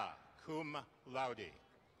 magna cum laude.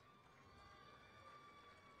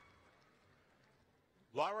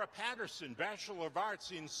 Laura Patterson, Bachelor of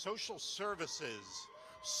Arts in Social Services,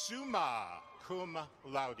 summa cum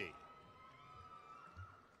laude.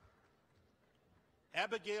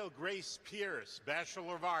 Abigail Grace Pierce,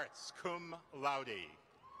 Bachelor of Arts, cum laude.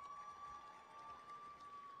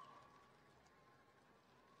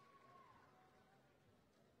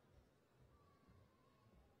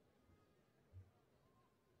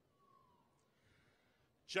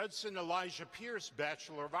 Judson Elijah Pierce,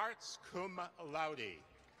 Bachelor of Arts, cum laude.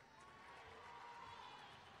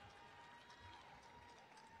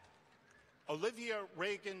 Olivia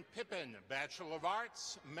Reagan Pippin, Bachelor of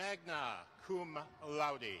Arts, magna cum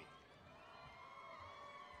laude.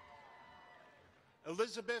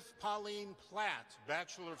 Elizabeth Pauline Platt,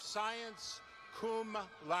 Bachelor of Science, cum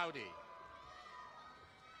laude.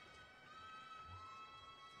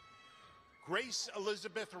 Grace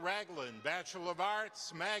Elizabeth Ragland, Bachelor of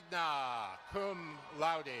Arts, magna cum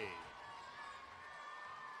laude.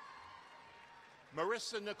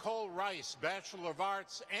 Marissa Nicole Rice, Bachelor of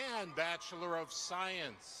Arts and Bachelor of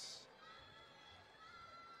Science.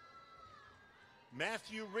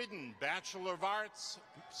 Matthew Ridden, Bachelor of Arts,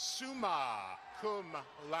 summa cum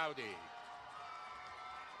laude.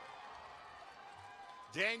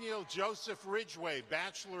 Daniel Joseph Ridgway,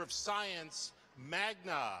 Bachelor of Science,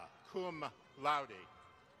 magna cum laude.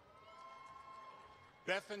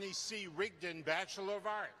 Bethany C. Rigdon, Bachelor of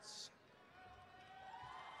Arts.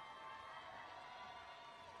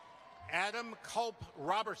 Adam Culp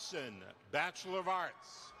Robertson, Bachelor of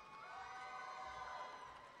Arts.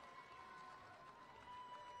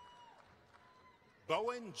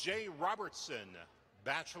 Bowen J. Robertson,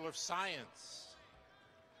 Bachelor of Science.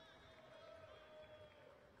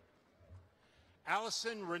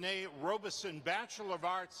 Allison Renee Robeson, Bachelor of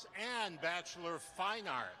Arts and Bachelor of Fine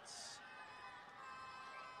Arts.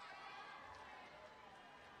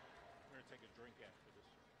 We're going to take a drink after this.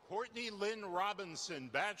 Courtney Lynn Robinson,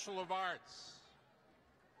 Bachelor of Arts.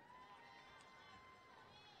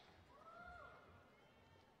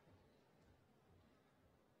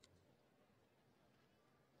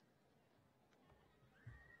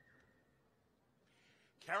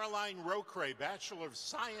 Caroline Rocray, Bachelor of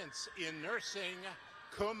Science in Nursing,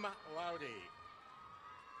 cum laude.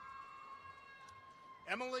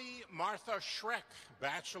 Emily Martha Schreck,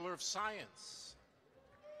 Bachelor of Science.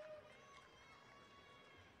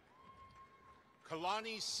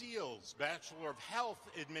 Kalani Seals, Bachelor of Health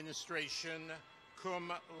Administration,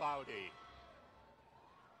 cum laude.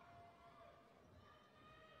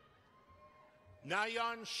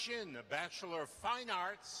 Nayan Shin, Bachelor of Fine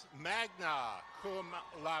Arts, magna cum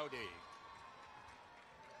laude.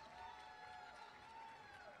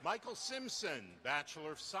 Michael Simpson,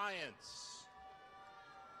 Bachelor of Science.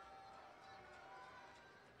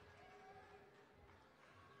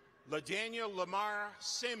 LaDaniel Lamar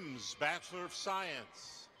Sims, Bachelor of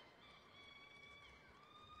Science.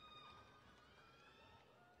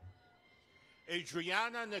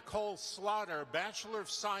 Adriana Nicole Slaughter, Bachelor of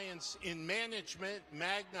Science in Management,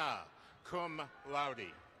 magna cum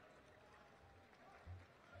laude.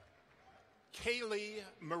 Kaylee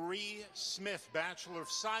Marie Smith, Bachelor of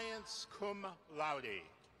Science, cum laude.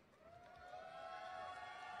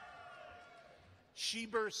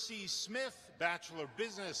 Sheber C. Smith, Bachelor of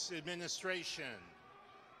Business Administration.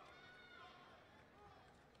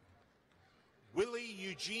 Willie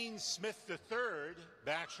Eugene Smith III,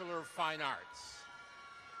 Bachelor of Fine Arts.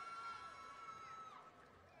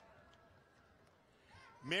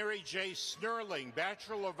 Mary J. Snurling,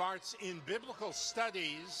 Bachelor of Arts in Biblical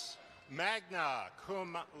Studies, magna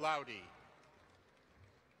cum laude.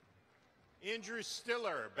 Andrew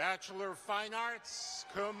Stiller, Bachelor of Fine Arts,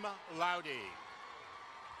 cum laude.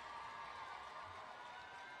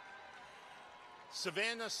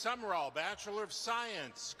 Savannah Summerall, Bachelor of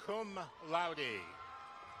Science, cum laude.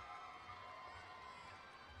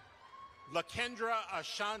 Lakendra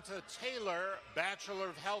Ashanta Taylor, Bachelor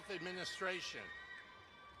of Health Administration.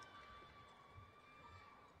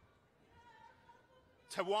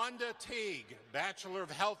 Tawanda Teague, Bachelor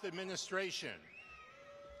of Health Administration.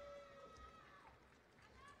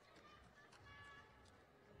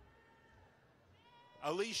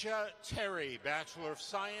 Alicia Terry, Bachelor of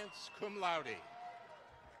Science, cum laude.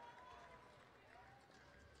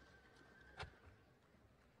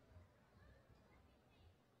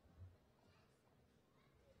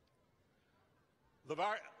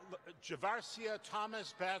 Javarcia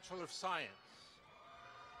Thomas, Bachelor of Science.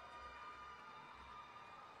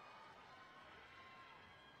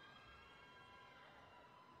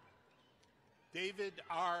 David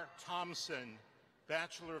R. Thompson,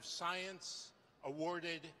 Bachelor of Science,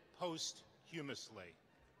 awarded posthumously.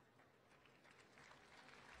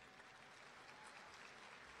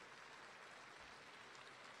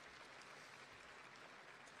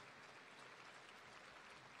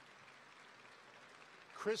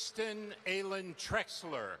 Kristen Aylin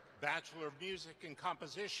Trexler, Bachelor of Music and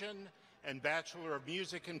Composition and Bachelor of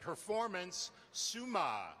Music and Performance,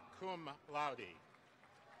 summa cum laude.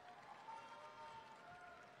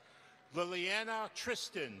 Liliana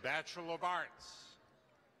Tristan, Bachelor of Arts.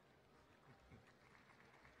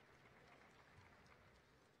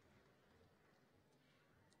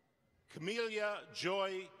 Camelia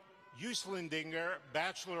Joy Uslendinger,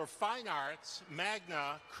 Bachelor of Fine Arts,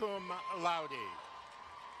 magna cum laude.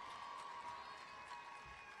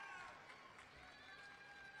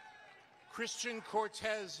 Christian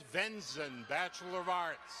Cortez Venzen, Bachelor of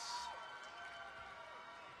Arts.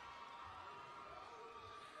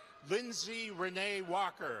 Lindsay Renee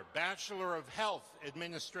Walker, Bachelor of Health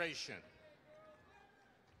Administration.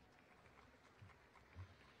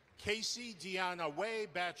 Casey Deanna Way,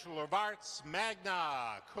 Bachelor of Arts,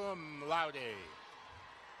 magna cum laude.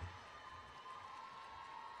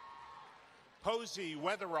 Posey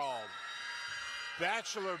Weatherall,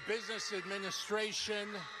 Bachelor of Business Administration,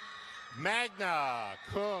 magna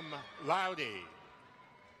cum laude.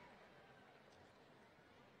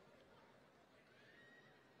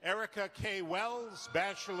 Erica K. Wells,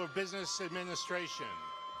 Bachelor of Business Administration.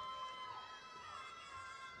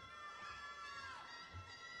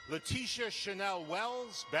 Letitia Chanel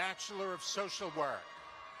Wells, Bachelor of Social Work.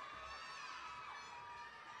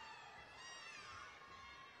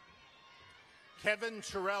 Kevin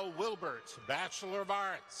Terrell Wilbert, Bachelor of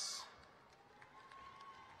Arts.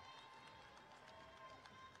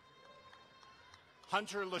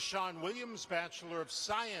 Hunter LaShawn Williams, Bachelor of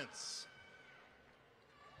Science.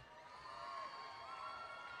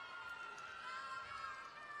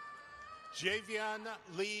 Javion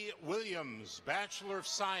Lee Williams, Bachelor of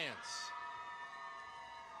Science.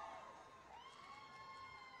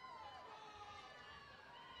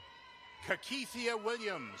 Kakithia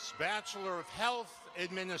Williams, Bachelor of Health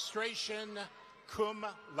Administration, cum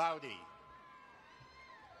laude.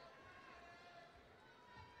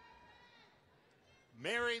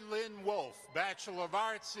 Mary Lynn Wolf, Bachelor of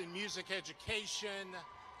Arts in Music Education,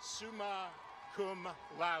 summa cum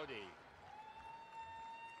laude.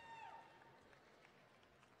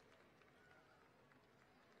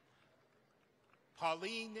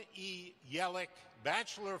 Pauline E. Yellick,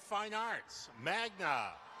 Bachelor of Fine Arts, magna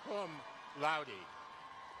cum laude.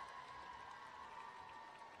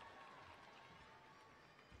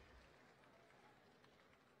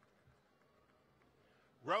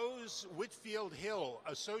 Rose Whitfield Hill,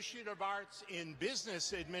 Associate of Arts in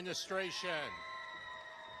Business Administration.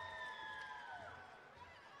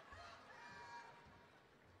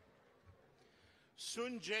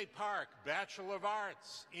 Sun Jae Park, Bachelor of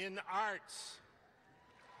Arts in Arts.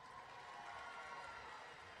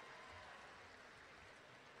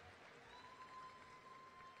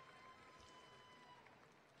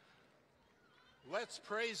 Let's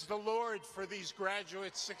praise the Lord for these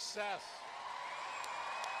graduates' success.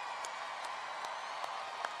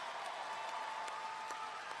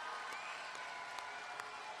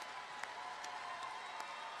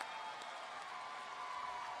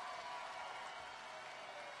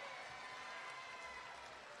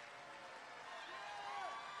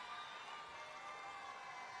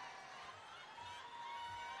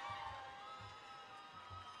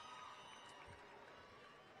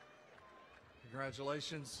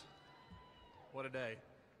 Congratulations. What a day.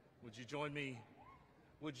 Would you join me?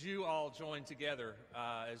 Would you all join together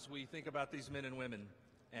as we think about these men and women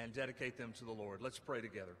and dedicate them to the Lord? Let's pray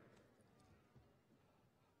together.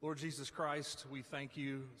 Lord Jesus Christ, we thank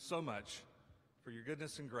you so much for your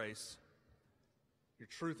goodness and grace, your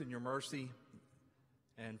truth and your mercy,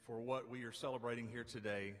 and for what we are celebrating here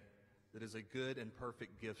today that is a good and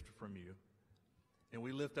perfect gift from you. And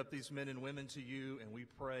we lift up these men and women to you, and we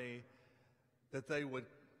pray that they would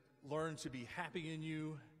learn to be happy in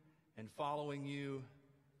you and following you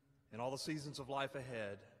in all the seasons of life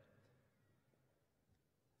ahead.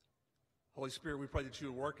 Holy Spirit, we pray that you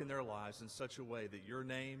would work in their lives in such a way that your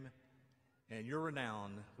name and your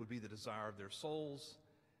renown would be the desire of their souls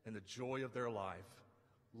and the joy of their life.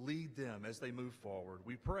 Lead them as they move forward.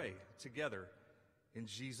 We pray together in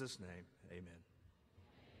Jesus' name, amen.